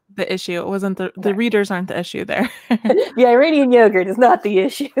wasn't the issue. It wasn't the readers aren't the issue there. The Iranian yogurt is not the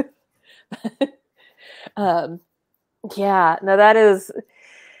issue. Yeah, no, that is.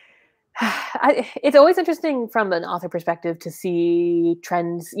 It's always interesting from an author perspective to see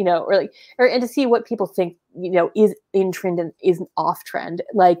trends, you know, and to see what people think, you know, is in trend and isn't off trend.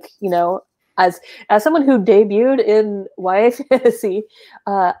 Like, you know, as someone who debuted in YA fantasy,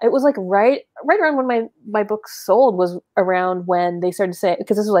 it was like right around when my book sold was around when they started saying,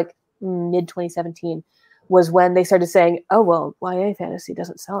 because this was like mid 2017, was when they started saying, oh well, YA fantasy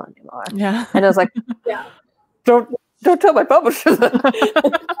doesn't sell anymore. Yeah, and I was like, yeah, don't tell my publisher that.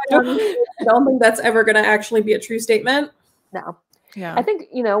 I don't think that's ever going to actually be a true statement. No. Yeah. I think,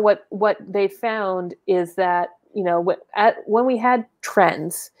 you know, what they found is that, you know, when we had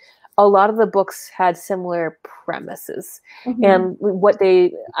trends, a lot of the books had similar premises. Mm-hmm. And what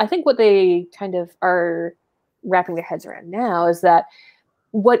they kind of are wrapping their heads around now is that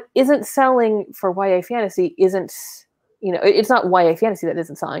what isn't selling for YA fantasy isn't, you know, it's not YA fantasy that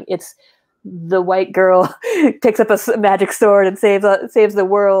isn't selling. It's the white girl picks up a magic sword and saves the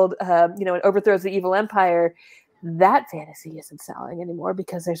world, you know, and overthrows the evil empire. That fantasy isn't selling anymore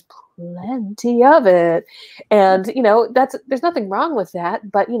because there's plenty of it. And, you know, there's nothing wrong with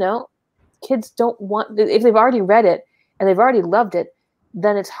that. But, you know, kids don't want, if they've already read it and they've already loved it,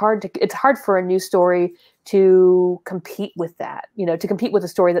 then it's hard for a new story to compete with that, you know, to compete with a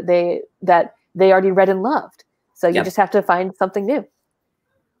story that they already read and loved. So you just have to find something new.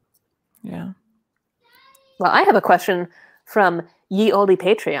 Yeah. Well, I have a question from Ye Olde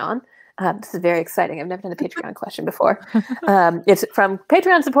Patreon. This is very exciting. I've never done a Patreon question before. It's from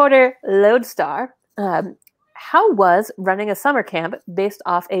Patreon supporter Lodestar. How was running a summer camp based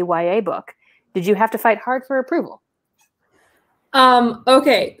off a YA book? Did you have to fight hard for approval?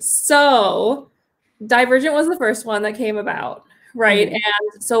 Okay, so Divergent was the first one that came about, right? Mm-hmm.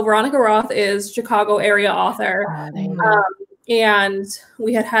 And so Veronica Roth is Chicago area author. And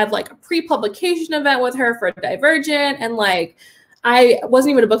we had like a pre-publication event with her for Divergent, and like I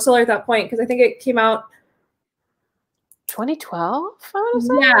wasn't even a bookseller at that point because I think it came out 2012. I want to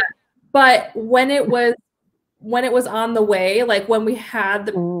say. Yeah, but when it was on the way, like when we had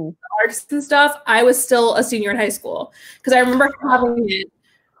the arcs and stuff, I was still a senior in high school because I remember having it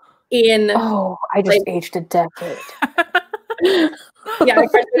in. Oh, I just aged a decade. Yeah, I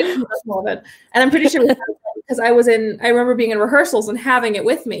graduated from Moment, and I'm pretty sure because I remember being in rehearsals and having it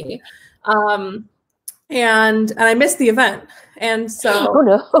with me, and I missed the event, and so oh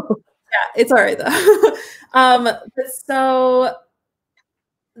no, yeah, it's all right though. But so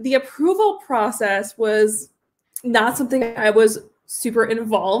the approval process was not something I was super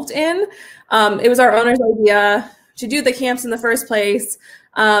involved in. It was our owner's idea to do the camps in the first place.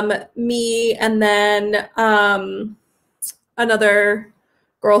 Me and then another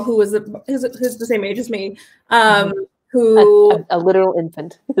girl who was who's the same age as me, who a literal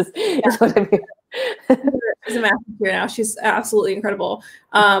infant is what I mean. She's a math teacher now. She's absolutely incredible.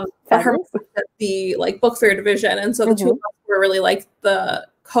 But her at the like book fair division, and so the two of us were really like the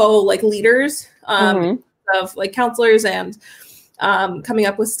leaders of like counselors and coming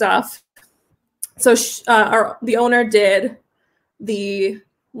up with stuff. So the owner did the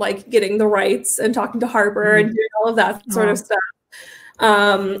like getting the rights and talking to Harper and doing all of that sort of stuff.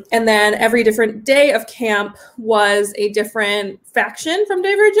 And then every different day of camp was a different faction from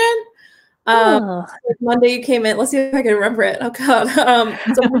Divergent. Monday you came in. Let's see if I can remember it. Oh God.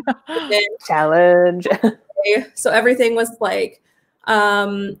 Challenge. So everything was like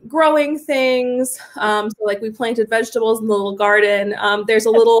growing things. So like we planted vegetables in the little garden. There's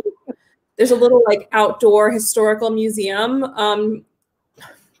a little like outdoor historical museum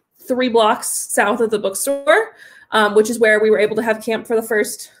 3 blocks south of the bookstore, which is where we were able to have camp for the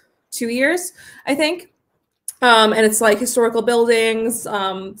first 2 years, I think. And it's like historical buildings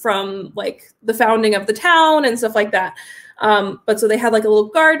from like the founding of the town and stuff like that. But so they had like a little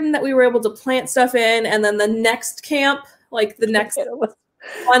garden that we were able to plant stuff in. And then the next camp, like the next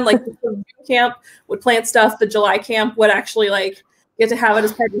one, like the June camp would plant stuff. The July camp would actually like get to have it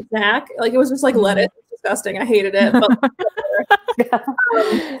as part of the snack. Like it was just like lettuce. It was disgusting. I hated it. But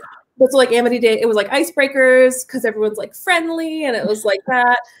but so like Amity Day, it was like icebreakers because everyone's like friendly and it was like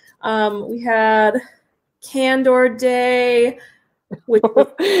that. We had Candor Day, which was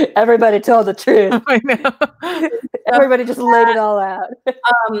everybody told the truth. I know. Everybody just laid it all out.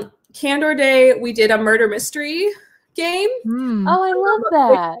 Candor Day, we did a murder mystery game. Oh, I love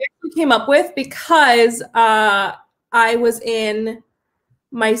that. Which we came up with because I was in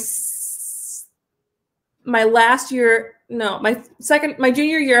my last year, no, my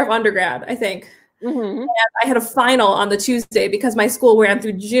junior year of undergrad, I think. And I had a final on the Tuesday because my school ran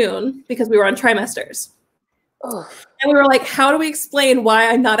through June because we were on trimesters. And we were like, how do we explain why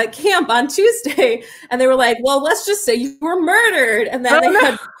I'm not at camp on Tuesday? And they were like, well, let's just say you were murdered. And then they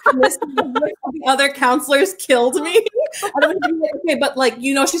had the other counselors killed me. And I was like, okay, but like,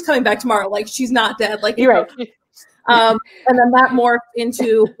 you know, she's coming back tomorrow. Like, she's not dead. Like, you're right. And then that morphed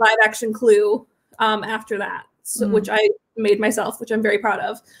into live action Clue after that, so, which I made myself, which I'm very proud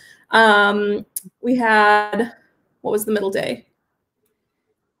of. We had, what was the middle day?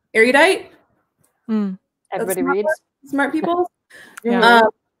 Erudite. Everybody reads. Smart people. Yeah.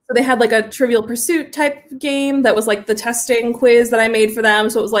 So they had like a Trivial Pursuit type game that was like the testing quiz that I made for them.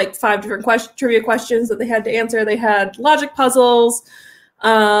 So it was like 5 different trivia questions that they had to answer. They had logic puzzles.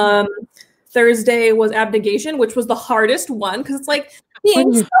 Thursday was abnegation, which was the hardest one because it's like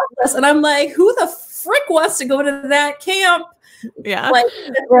being selfless. And I'm like, who the frick wants to go to that camp? Yeah. Like,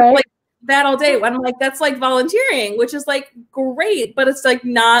 right. Like that all day. I'm like, that's like volunteering, which is like great, but it's like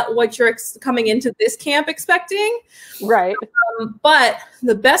not what you're coming into this camp expecting. Right. But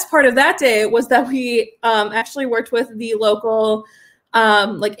the best part of that day was that we actually worked with the local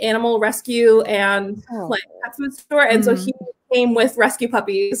like animal rescue and like pet food store. And so he came with rescue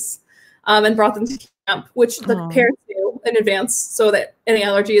puppies and brought them to camp, which the parents knew in advance so that any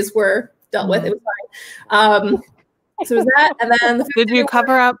allergies were dealt with. It was fine. So it was that. And then Did you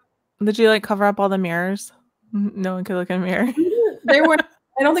cover up all the mirrors? No one could look in a mirror. There were,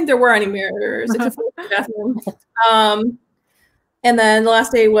 I don't think there were any mirrors except for the bathroom. And then the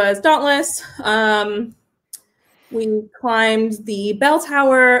last day was Dauntless. We climbed the bell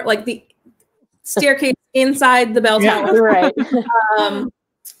tower, like the staircase inside the bell tower. Right.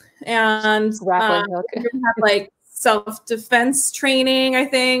 And we had like self-defense training, I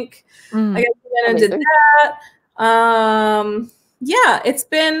think. I guess we went and did that. Yeah, it's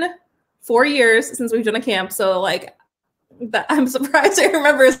been 4 years since we've done a camp, so like that, I'm surprised I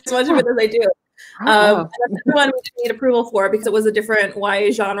remember as much of it as I do. And that's the one we didn't need approval for because it was a different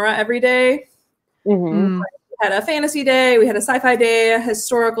YA genre every day. We had a fantasy day, we had a sci-fi day, a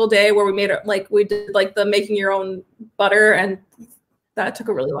historical day where we made it like we did like the making your own butter, and that took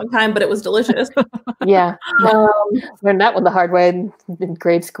a really long time, but it was delicious. Yeah, learned that one the hard way in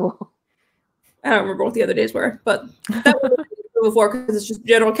grade school. I don't remember what the other days were, but that was before because it's just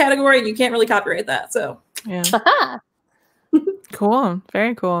general category and you can't really copyright that. So yeah, cool,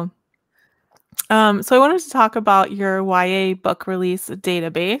 very cool. So I wanted to talk about your YA book release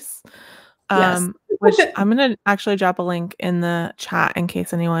database, which I'm gonna actually drop a link in the chat in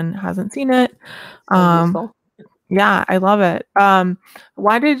case anyone hasn't seen it. Yeah, I love it.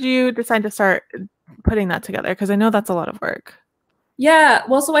 Why did you decide to start putting that together? Because I know that's a lot of work. Yeah,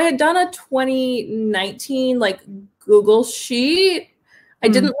 well, so I had done a 2019 like Google sheet. I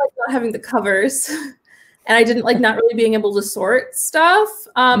didn't like not having the covers, and I didn't like not really being able to sort stuff.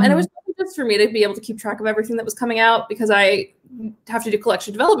 And it was just for me to be able to keep track of everything that was coming out because I have to do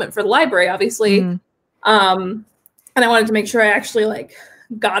collection development for the library, obviously. And I wanted to make sure I actually like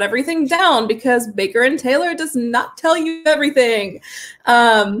got everything down because Baker and Taylor does not tell you everything,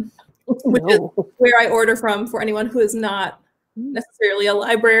 which is where I order from for anyone who is not necessarily a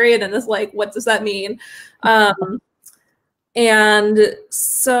librarian and is like, what does that mean? And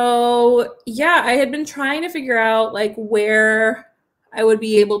so, yeah, I had been trying to figure out like where I would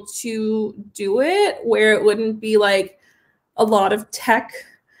be able to do it, where it wouldn't be like a lot of tech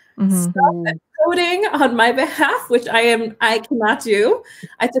stuff and coding on my behalf, which I cannot do.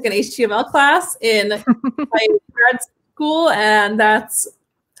 I took an HTML class in my grad school, and that's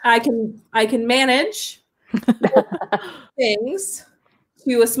I can manage things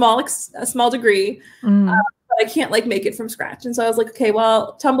to a small degree, but I can't like make it from scratch. And so I was like, okay,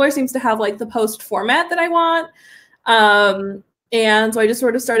 well, Tumblr seems to have like the post format that I want. And so I just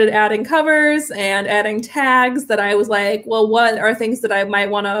sort of started adding covers and adding tags that I was like, well, what are things that I might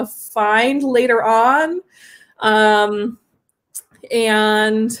want to find later on?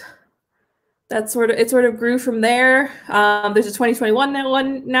 and it sort of grew from there. There's a 2021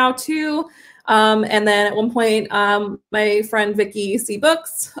 one now too. And then at one point, my friend Vicky C.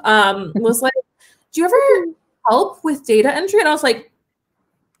 Books was like, do you ever help with data entry? And I was like,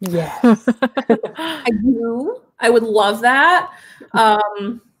 yes. I do. I would love that.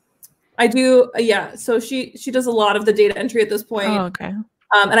 I do. Yeah. So she does a lot of the data entry at this point. Oh, okay.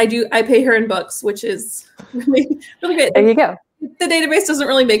 And I pay her in books, which is really, really good. There you go. The database doesn't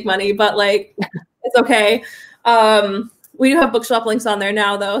really make money, but like, it's okay. We do have bookshop links on there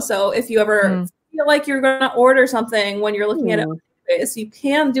now though. So if you ever feel like you're going to order something when you're looking at it on the database, you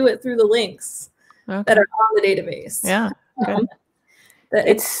can do it through the links that are on the database. Yeah.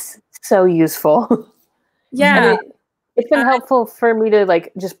 It's so useful. Yeah. It's been helpful for me to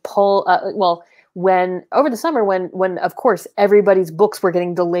like just pull when over the summer when of course everybody's books were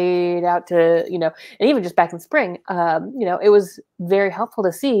getting delayed out to, and even just back in spring, it was very helpful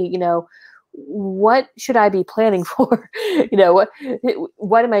to see, what should I be planning for?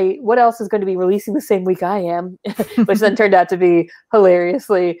 What else is going to be releasing the same week I am, which then turned out to be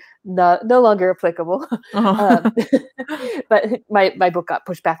hilariously no longer applicable. But my book got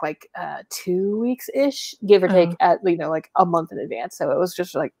pushed back like 2 weeks ish, give or take, at like a month in advance. So it was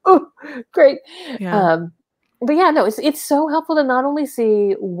just like, oh, great. Yeah. But yeah, no, it's so helpful to not only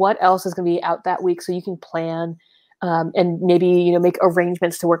see what else is going to be out that week, so you can plan. And maybe, make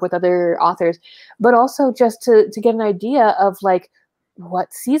arrangements to work with other authors, but also just to get an idea of like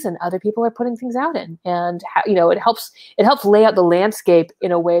what season other people are putting things out in, and how, it helps lay out the landscape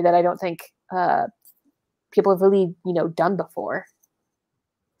in a way that I don't think people have really, done before.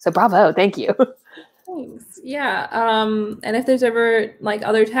 So bravo. Thank you. Thanks. Yeah. And if there's ever like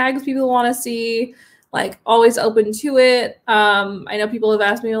other tags people want to see, like always open to it. I know people have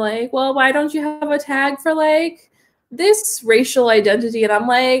asked me like, well, why don't you have a tag for like this racial identity? And I'm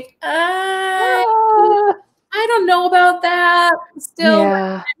like, I don't know about that. Still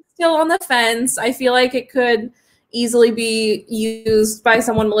on the fence. I feel like it could easily be used by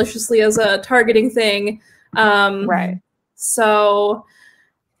someone maliciously as a targeting thing. Right. So,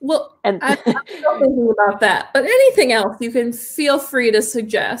 well, I'm still thinking about that. But anything else, you can feel free to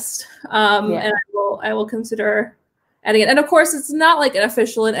suggest. And I will consider adding it. And of course, it's not like an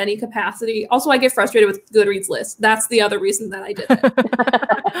official in any capacity. Also, I get frustrated with Goodreads lists. That's the other reason that I did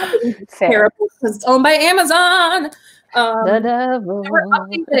it. Terrible because it's owned by Amazon. Never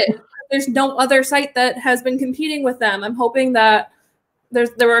updated it. There's no other site that has been competing with them. I'm hoping that there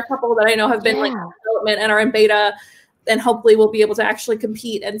were a couple that I know have been like in development and are in beta, and hopefully we'll be able to actually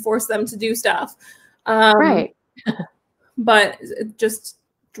compete and force them to do stuff. Right. But it's just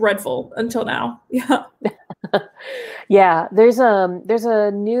dreadful until now. Yeah. Yeah, there's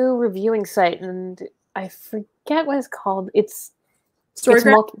a new reviewing site, and I forget what it's called. It's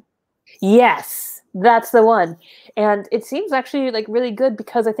yes, that's the one. And it seems actually like really good,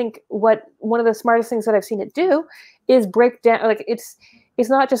 because I think one of the smartest things that I've seen it do is break down, like it's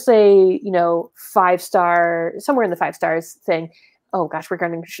not just a 5-star, somewhere in the 5 stars thing. Oh gosh, we're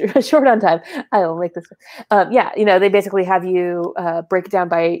running short on time. I will make this. They basically have you break it down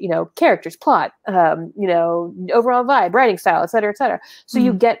by characters, plot, overall vibe, writing style, et cetera, et cetera. So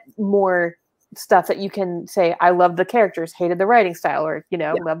you get more stuff that you can say, I love the characters, hated the writing style, or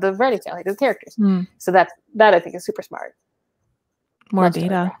love the writing style, hated the characters. So that I think is super smart. More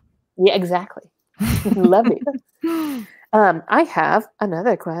data. Yeah, exactly. Love data. I have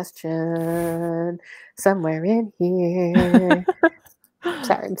another question somewhere in here.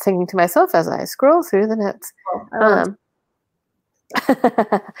 Sorry, I'm singing to myself as I scroll through the notes.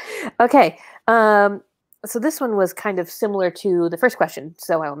 Okay. So this one was kind of similar to the first question,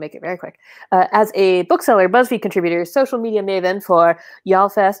 so I will make it very quick. As a bookseller, BuzzFeed contributor, social media maven for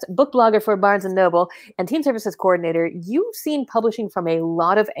YALLFest, book blogger for Barnes & Noble, and team services coordinator, you've seen publishing from a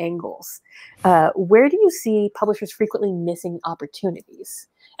lot of angles. Where do you see publishers frequently missing opportunities?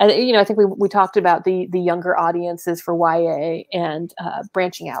 And I think we talked about the younger audiences for YA and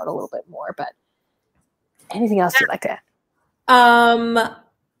branching out a little bit more, but anything else you'd like to add?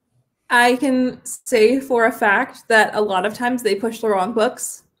 I can say for a fact that a lot of times they push the wrong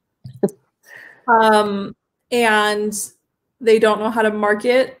books. And they don't know how to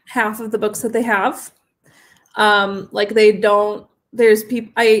market half of the books that they have.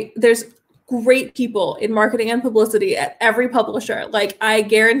 There's great people in marketing and publicity at every publisher. Like, I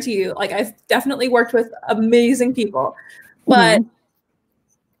guarantee you, like, I've definitely worked with amazing people, but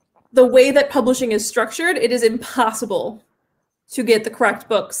the way that publishing is structured, it is impossible to get the correct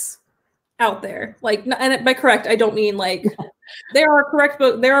books out there. Like, and by correct, I don't mean like there are correct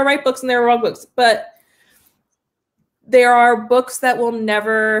books, there are right books and there are wrong books, but there are books that will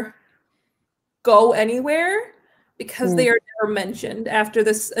never go anywhere because they are never mentioned after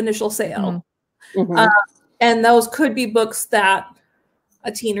this initial sale. And those could be books that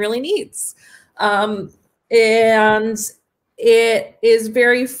a teen really needs. And it has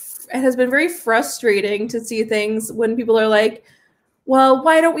been very frustrating to see things when people are like, well,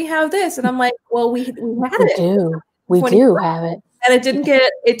 why don't we have this? And I'm like, well, we had it. We do have it. And it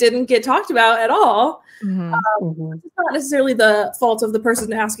didn't get talked about at all. It's not necessarily the fault of the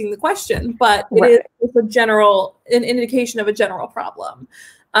person asking the question, but it's an indication of a general problem,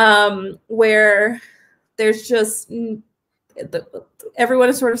 where there's just everyone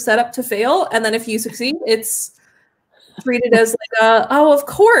is sort of set up to fail, and then if you succeed, it's treated as like oh, of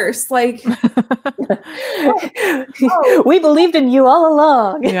course, like we believed in you all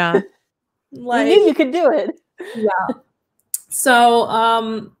along. Yeah, like, we knew you could do it. Yeah.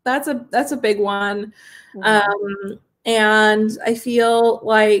 So that's a big one. And I feel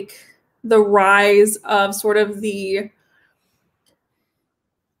like the rise of sort of I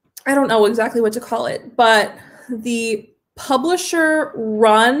don't know exactly what to call it, but the publisher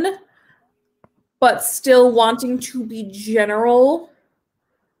run, but still wanting to be general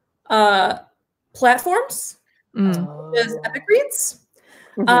platforms, is Epic Reads,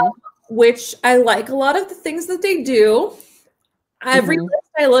 which I like a lot of the things that they do. Every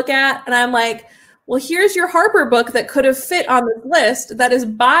list I look at and I'm like, well, here's your Harper book that could have fit on this list that is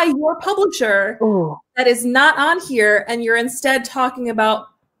by your publisher that is not on here, and you're instead talking about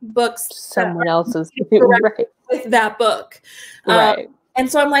books someone else's with that book. And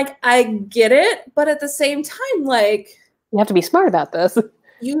so I'm like, I get it, but at the same time, like, you have to be smart about this.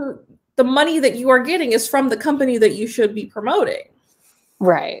 The money that you are getting is from the company that you should be promoting.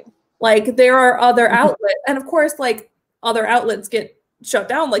 Right. Like, there are other outlets, and of course, like, other outlets get shut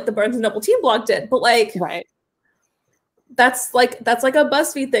down, like the Barnes & Noble Teen Blog did. But like, that's like a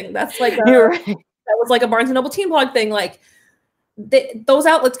BuzzFeed thing. That's like that was like a Barnes & Noble Teen Blog thing. Like, those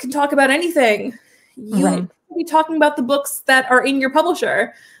outlets can talk about anything. You can be talking about the books that are in your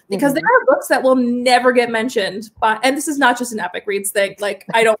publisher, because there are books that will never get mentioned. And this is not just an Epic Reads thing. Like,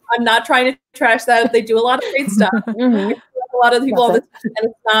 I'm not trying to trash that. They do a lot of great stuff. A lot of the people, and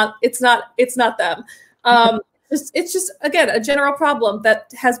it's not them. It's just, again, a general problem that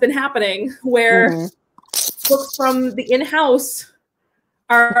has been happening where books from the in-house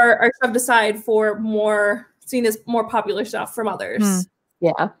are shoved aside for seen as more popular stuff from others.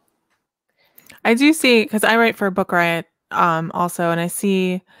 Yeah. I do see, because I write for Book Riot also, and I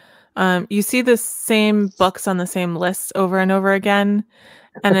see you see the same books on the same list over and over again.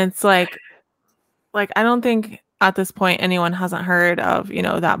 And it's like I don't think at this point anyone hasn't heard of,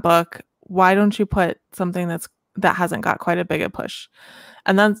 that book. Why don't you put something that hasn't got quite a big a push?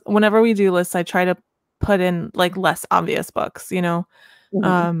 And then whenever we do lists, I try to put in like less obvious books,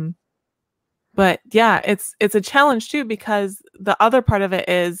 but yeah, it's a challenge too, because the other part of it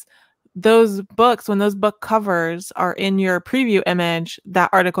is those books, when those book covers are in your preview image, that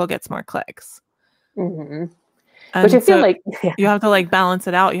article gets more clicks. Which I feel like you have to like balance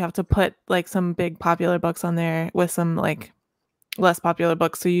it out. You have to put like some big popular books on there with some like less popular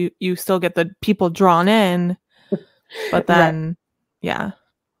books, so you still get the people drawn in. But then,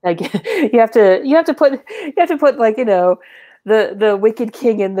 like you have to put like the Wicked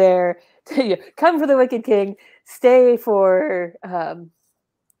King in there. Come for the Wicked King, stay for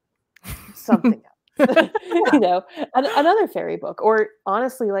something else. Another fairy book, or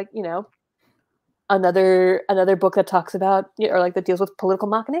honestly, like another book that talks about or like that deals with political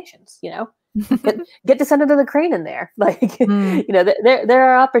machinations. Get Descendant of the Crane in there. Like, there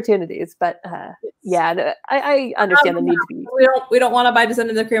are opportunities, but I understand the need to be. We don't want to buy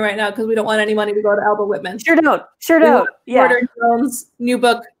Descendant of the Crane right now because we don't want any money to go to Albert Whitman. Sure don't. Yeah. Porter Jones' new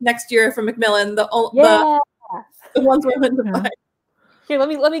book next year from Macmillan. The ones we're meant to buy. Here,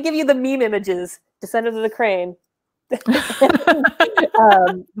 let me give you the meme images. Descendant of the Crane. The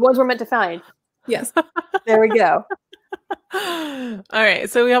ones we're meant to find. Yes. There we go. All right,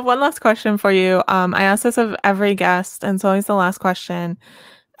 so we have one last question for you. I ask this of every guest, and it's always the last question.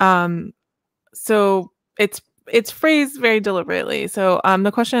 So it's phrased very deliberately. So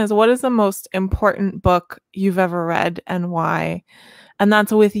the question is, what is the most important book you've ever read, and why? And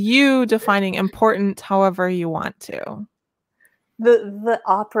that's with you defining important however you want to. The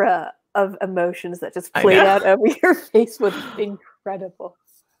opera of emotions that just played out over your face was incredible.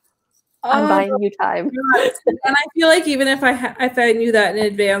 I'm buying you time. And I feel like even if I knew that in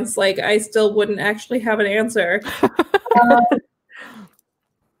advance, like I still wouldn't actually have an answer.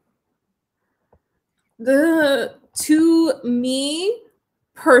 To me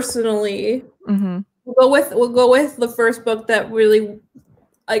personally, we'll go with the first book that really,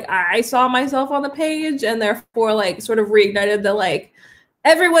 like, I saw myself on the page, and therefore, like, sort of reignited the, like,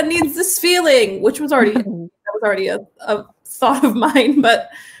 everyone needs this feeling, which was already a thought of mine, but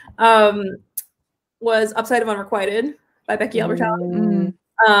was Upside of Unrequited by Becky Albertalli.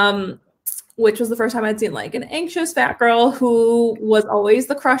 Which was the first time I'd seen, like, an anxious fat girl who was always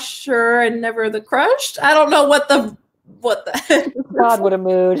the crusher and never the crushed. I don't know what the God, what a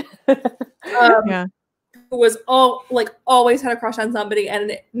mood. Yeah. Who was always had a crush on somebody, and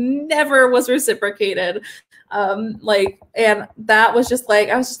it never was reciprocated. Like, and that was just like,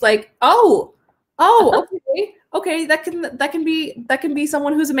 I was just like, okay, that can be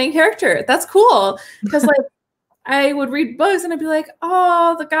someone who's a main character. That's cool. Because, like, I would read books and I'd be like,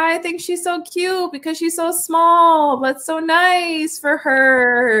 oh, the guy thinks she's so cute because she's so small. That's so nice for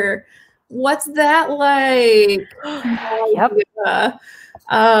her. What's that like? Yep.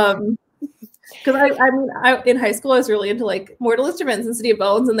 Because I in high school I was really into, like, Mortal Instruments and City of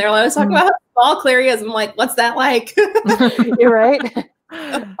Bones, and they're always talking about how small Clary is. I'm like, what's that like? You're right.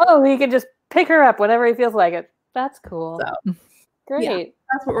 Oh, he can just pick her up whenever he feels like it. That's cool. So, great. Yeah,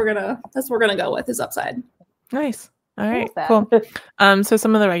 that's what we're gonna go with, is Upside. Nice. All right, cool. So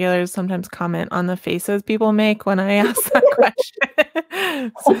some of the regulars sometimes comment on the faces people make when I ask that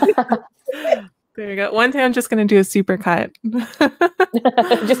question. There you go. One day I'm just going to do a super cut. Just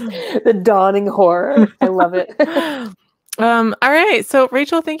the dawning horror. I love it. All right. So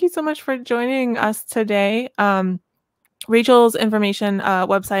Rachel, thank you so much for joining us today. Rachel's information,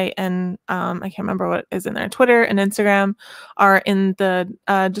 website, and I can't remember what is in there, Twitter and Instagram are in the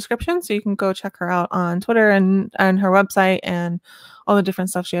description. So you can go check her out on Twitter and her website and all the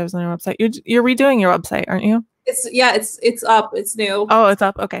different stuff she has on her website. You're redoing your website, aren't you? It's up. It's new. Oh, it's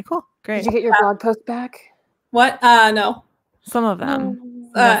up. Okay, cool. Great. Did you get your blog post back? What? No. Some of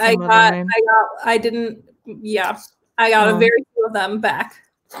them. I got a very few of them back.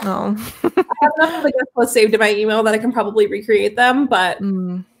 Oh. I have enough of the guest posts saved in my email that I can probably recreate them, but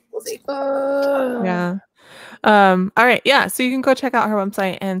we'll see. Yeah. All right. Yeah. So you can go check out her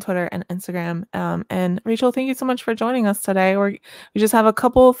website and Twitter and Instagram. And Rachel, thank you so much for joining us today. We just have a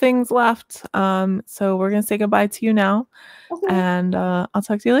couple things left. So we're going to say goodbye to you now. Okay. And I'll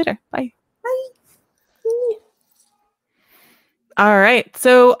talk to you later. Bye. Bye. All right.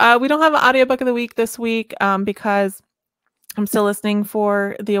 So we don't have an audiobook of the week this week because I'm still listening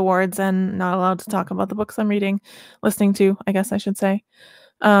for the awards and not allowed to talk about the books I'm listening to, I guess I should say.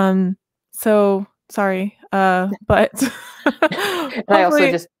 So sorry. But I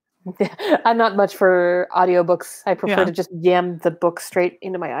also I'm not much for audiobooks. I prefer to just jam the book straight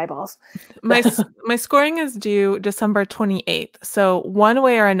into my eyeballs. My scoring is due December 28th. So one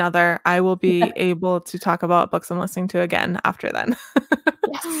way or another, I will be able to talk about books I'm listening to again after then.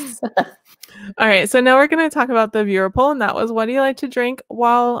 Yes. All right. So now we're going to talk about the viewer poll, and that was, what do you like to drink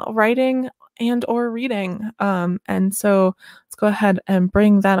while writing and or reading? And so let's go ahead and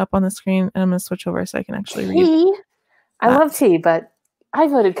bring that up on the screen, and I'm going to switch over so I can actually read. Tea. I love tea, but I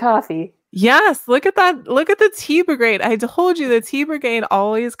voted coffee. Yes, look at that. Look at the tea brigade. I told you the tea brigade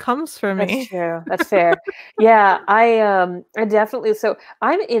always comes for me. That's true. That's fair. Yeah, I definitely. So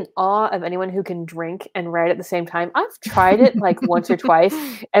I'm in awe of anyone who can drink and write at the same time. I've tried it like once or twice,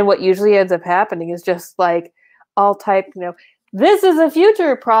 and what usually ends up happening is just like I'll type, this is a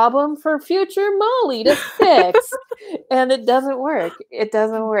future problem for future Molly to fix, and it doesn't work. It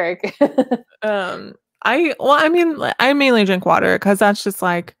doesn't work. I mainly drink water because that's just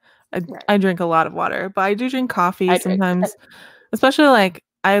like. I drink a lot of water, but I do drink coffee sometimes, especially like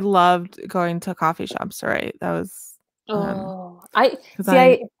I loved going to coffee shops to write. That was I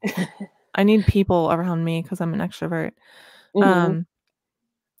need people around me because I'm an extrovert. Mm-hmm.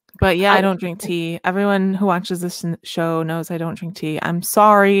 But yeah, I don't drink tea. Everyone who watches this show knows I don't drink tea. I'm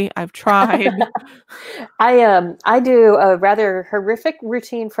sorry. I've tried. I do a rather horrific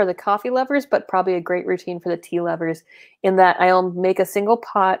routine for the coffee lovers, but probably a great routine for the tea lovers, in that I'll make a single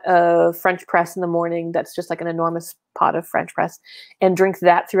pot of French press in the morning. That's just like an enormous pot of French press, and drink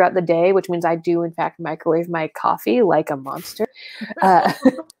that throughout the day, which means I do in fact microwave my coffee like a monster. But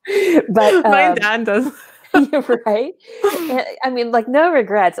my dad does. You're right. I mean, like, no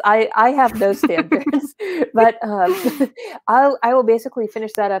regrets. I have no standards, but I will basically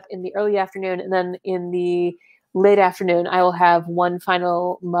finish that up in the early afternoon, and then in the late afternoon, I will have one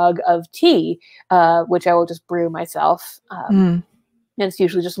final mug of tea, which I will just brew myself. And it's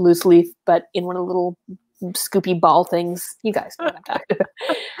usually just loose leaf, but in one of the little scoopy ball things. You guys know what I'm talking about.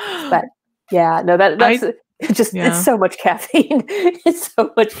 But yeah, no, that's it's so much caffeine. It's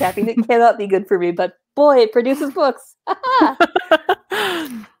so much caffeine. It cannot be good for me, but boy, it produces books.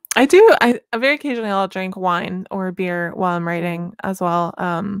 I do. I very occasionally I'll drink wine or beer while I'm writing as well.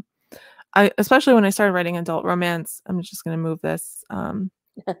 Especially when I started writing adult romance. I'm just going to move this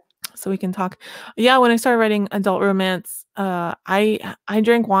so we can talk. Yeah, when I started writing adult romance, I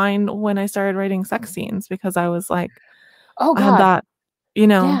drank wine when I started writing sex scenes because I was like, Oh I had God. that, you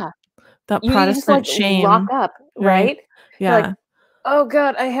know, Yeah. that You just like Protestant lock shame, up, right? right? You're like, Yeah. oh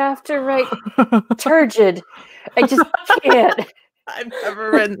God, I have to write turgid. I just can't. I've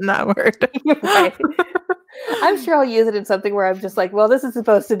never written that word. You're right. I'm sure I'll use it in something where I'm just like, well, this is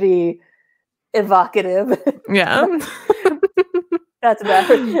supposed to be evocative. Yeah. That's about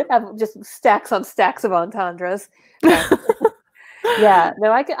it. Have just stacks on stacks of entendres. But, yeah,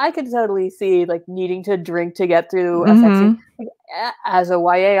 no, I could totally see like needing to drink to get through a sex scene. Like, as a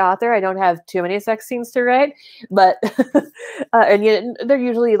YA author, I don't have too many sex scenes to write, but and yet they're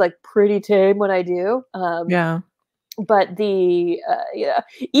usually like pretty tame when I do. Yeah. But yeah,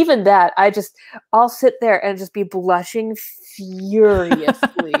 even that, I'll sit there and just be blushing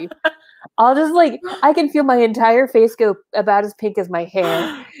furiously. I'll just like, I can feel my entire face go about as pink as my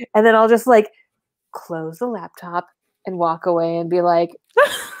hair, and then I'll just like close the laptop and walk away and be like,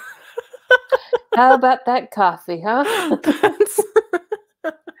 how about that coffee, huh?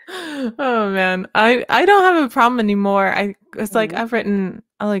 Oh man, I don't have a problem anymore. It's like Mhm. I've written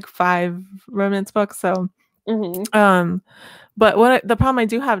like 5 romance books, so Mhm. but the problem I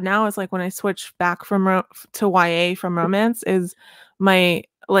do have now is like when I switch back from to YA from romance is my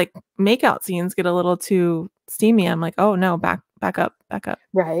like makeout scenes get a little too steamy. I'm like, oh no, back up.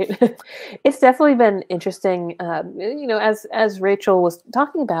 Right. It's definitely been interesting. As Rachel was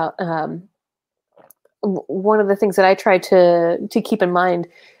talking about, one of the things that I try to keep in mind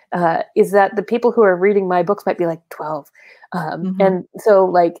is that the people who are reading my books might be like 12, and so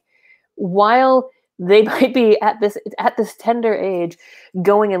like while they might be at this tender age,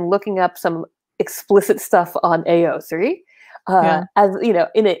 going and looking up some explicit stuff on AO3, Yeah. as you know,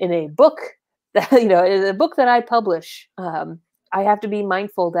 in a book that in a book that I publish, I have to be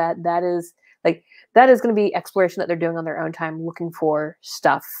mindful that that is going to be exploration that they're doing on their own time, looking for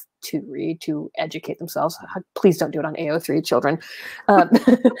stuff to read to educate themselves. Please don't do it on AO3, children.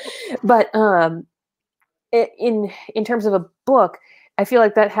 But in terms of a book, I feel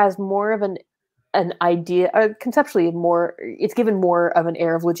like that has more of an idea, conceptually more. It's given more of an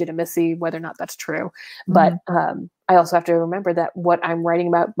air of legitimacy, whether or not that's true. But I also have to remember that what I'm writing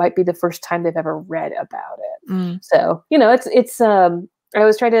about might be the first time they've ever read about it. So it's. I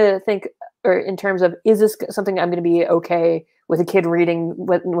always try to think, or in terms of, is this something I'm going to be okay with a kid reading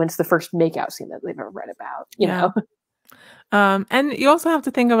when it's the first makeout scene that they've ever read about? You know. And you also have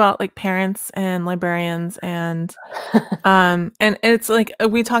to think about like parents and librarians and it's like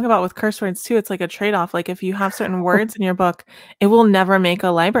we talk about with curse words too. It's like a trade-off. Like if you have certain words in your book, it will never make a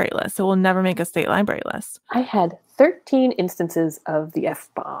library list. It will never make a state library list. I had 13 instances of the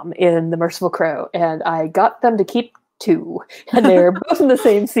F-bomb in The Merciful Crow, and I got them to keep 2, and they're both in the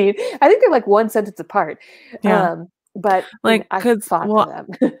same scene. I think they're like one sentence apart. Yeah. But like I fought for them.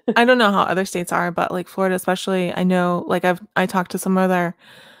 I don't know how other states are, but like Florida especially, I know like I talked to some other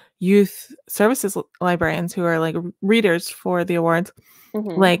youth services librarians who are like readers for the awards.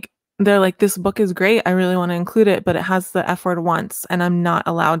 Like they're like, this book is great, I really want to include it, but it has the F word once and I'm not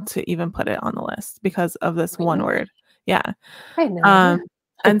allowed to even put it on the list because of this one word. Yeah. I had no idea.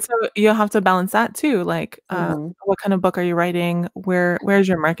 And so you'll have to balance that too. Like, what kind of book are you writing? Where's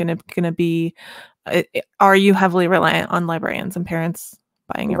your market going to be? Are you heavily reliant on librarians and parents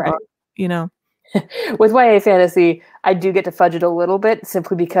buying your book? You know, with YA fantasy, I do get to fudge it a little bit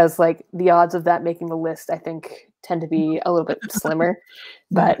simply because like the odds of that making the list, I think, tend to be a little bit slimmer.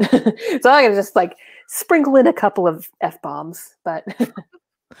 But so I'm gonna just like sprinkle in a couple of F-bombs. But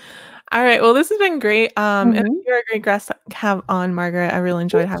all right. Well, this has been great. And you're a great guest to have on, Margaret. I really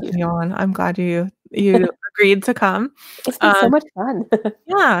enjoyed having you on. I'm glad you agreed to come. It's been so much fun.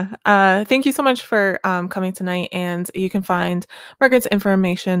 Yeah. Thank you so much for coming tonight. And you can find Margaret's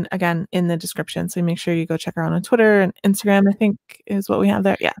information again in the description. So make sure you go check her out on Twitter and Instagram, I think is what we have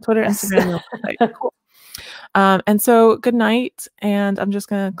there. Yeah, Twitter, Instagram. Cool. And so good night. And I'm just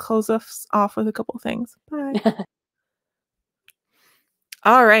going to close us off with a couple of things. Bye.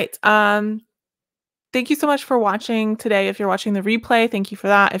 All right. thank you so much for watching today. If you're watching the replay, thank you for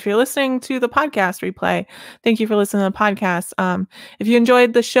that. If you're listening to the podcast replay, thank you for listening to the podcast. If you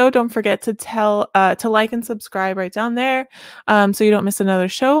enjoyed the show, don't forget to like and subscribe right down there, so you don't miss another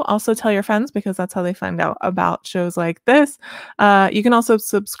show. Also tell your friends, because that's how they find out about shows like this. You can also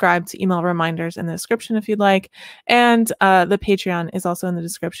subscribe to email reminders in the description if you'd like. And the Patreon is also in the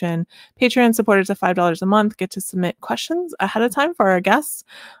description. Patreon supporters at $5 a month get to submit questions ahead of time for our guests.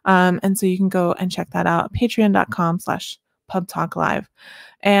 And so you can go and check that out, patreon.com/PubTalkLive.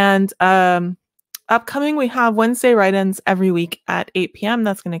 And upcoming, we have Wednesday write-ins every week at 8 p.m.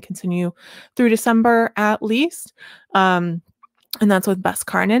 That's going to continue through December at least. And that's with Bess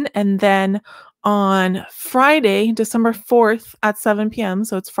Carnan. And then on Friday, December 4th at 7 p.m.,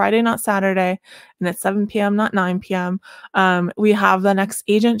 so it's Friday, not Saturday, and it's 7 p.m., not 9 p.m., we have the next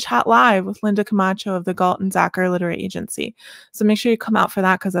Agent Chat Live with Linda Camacho of the Galt and Zacher Literary Agency. So make sure you come out for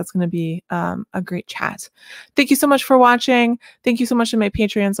that, because that's going to be a great chat. Thank you so much for watching. Thank you so much to my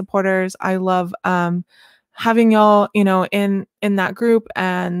Patreon supporters. I love having y'all, in that group,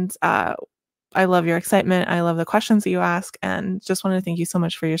 and I love your excitement. I love the questions that you ask, and just want to thank you so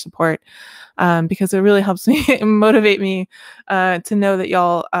much for your support, because it really helps me motivate me to know that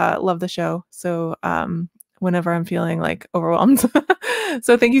y'all love the show. So whenever I'm feeling like overwhelmed.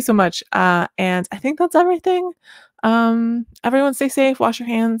 So thank you so much. And I think that's everything. Everyone stay safe, wash your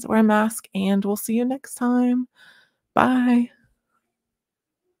hands, wear a mask, and we'll see you next time. Bye.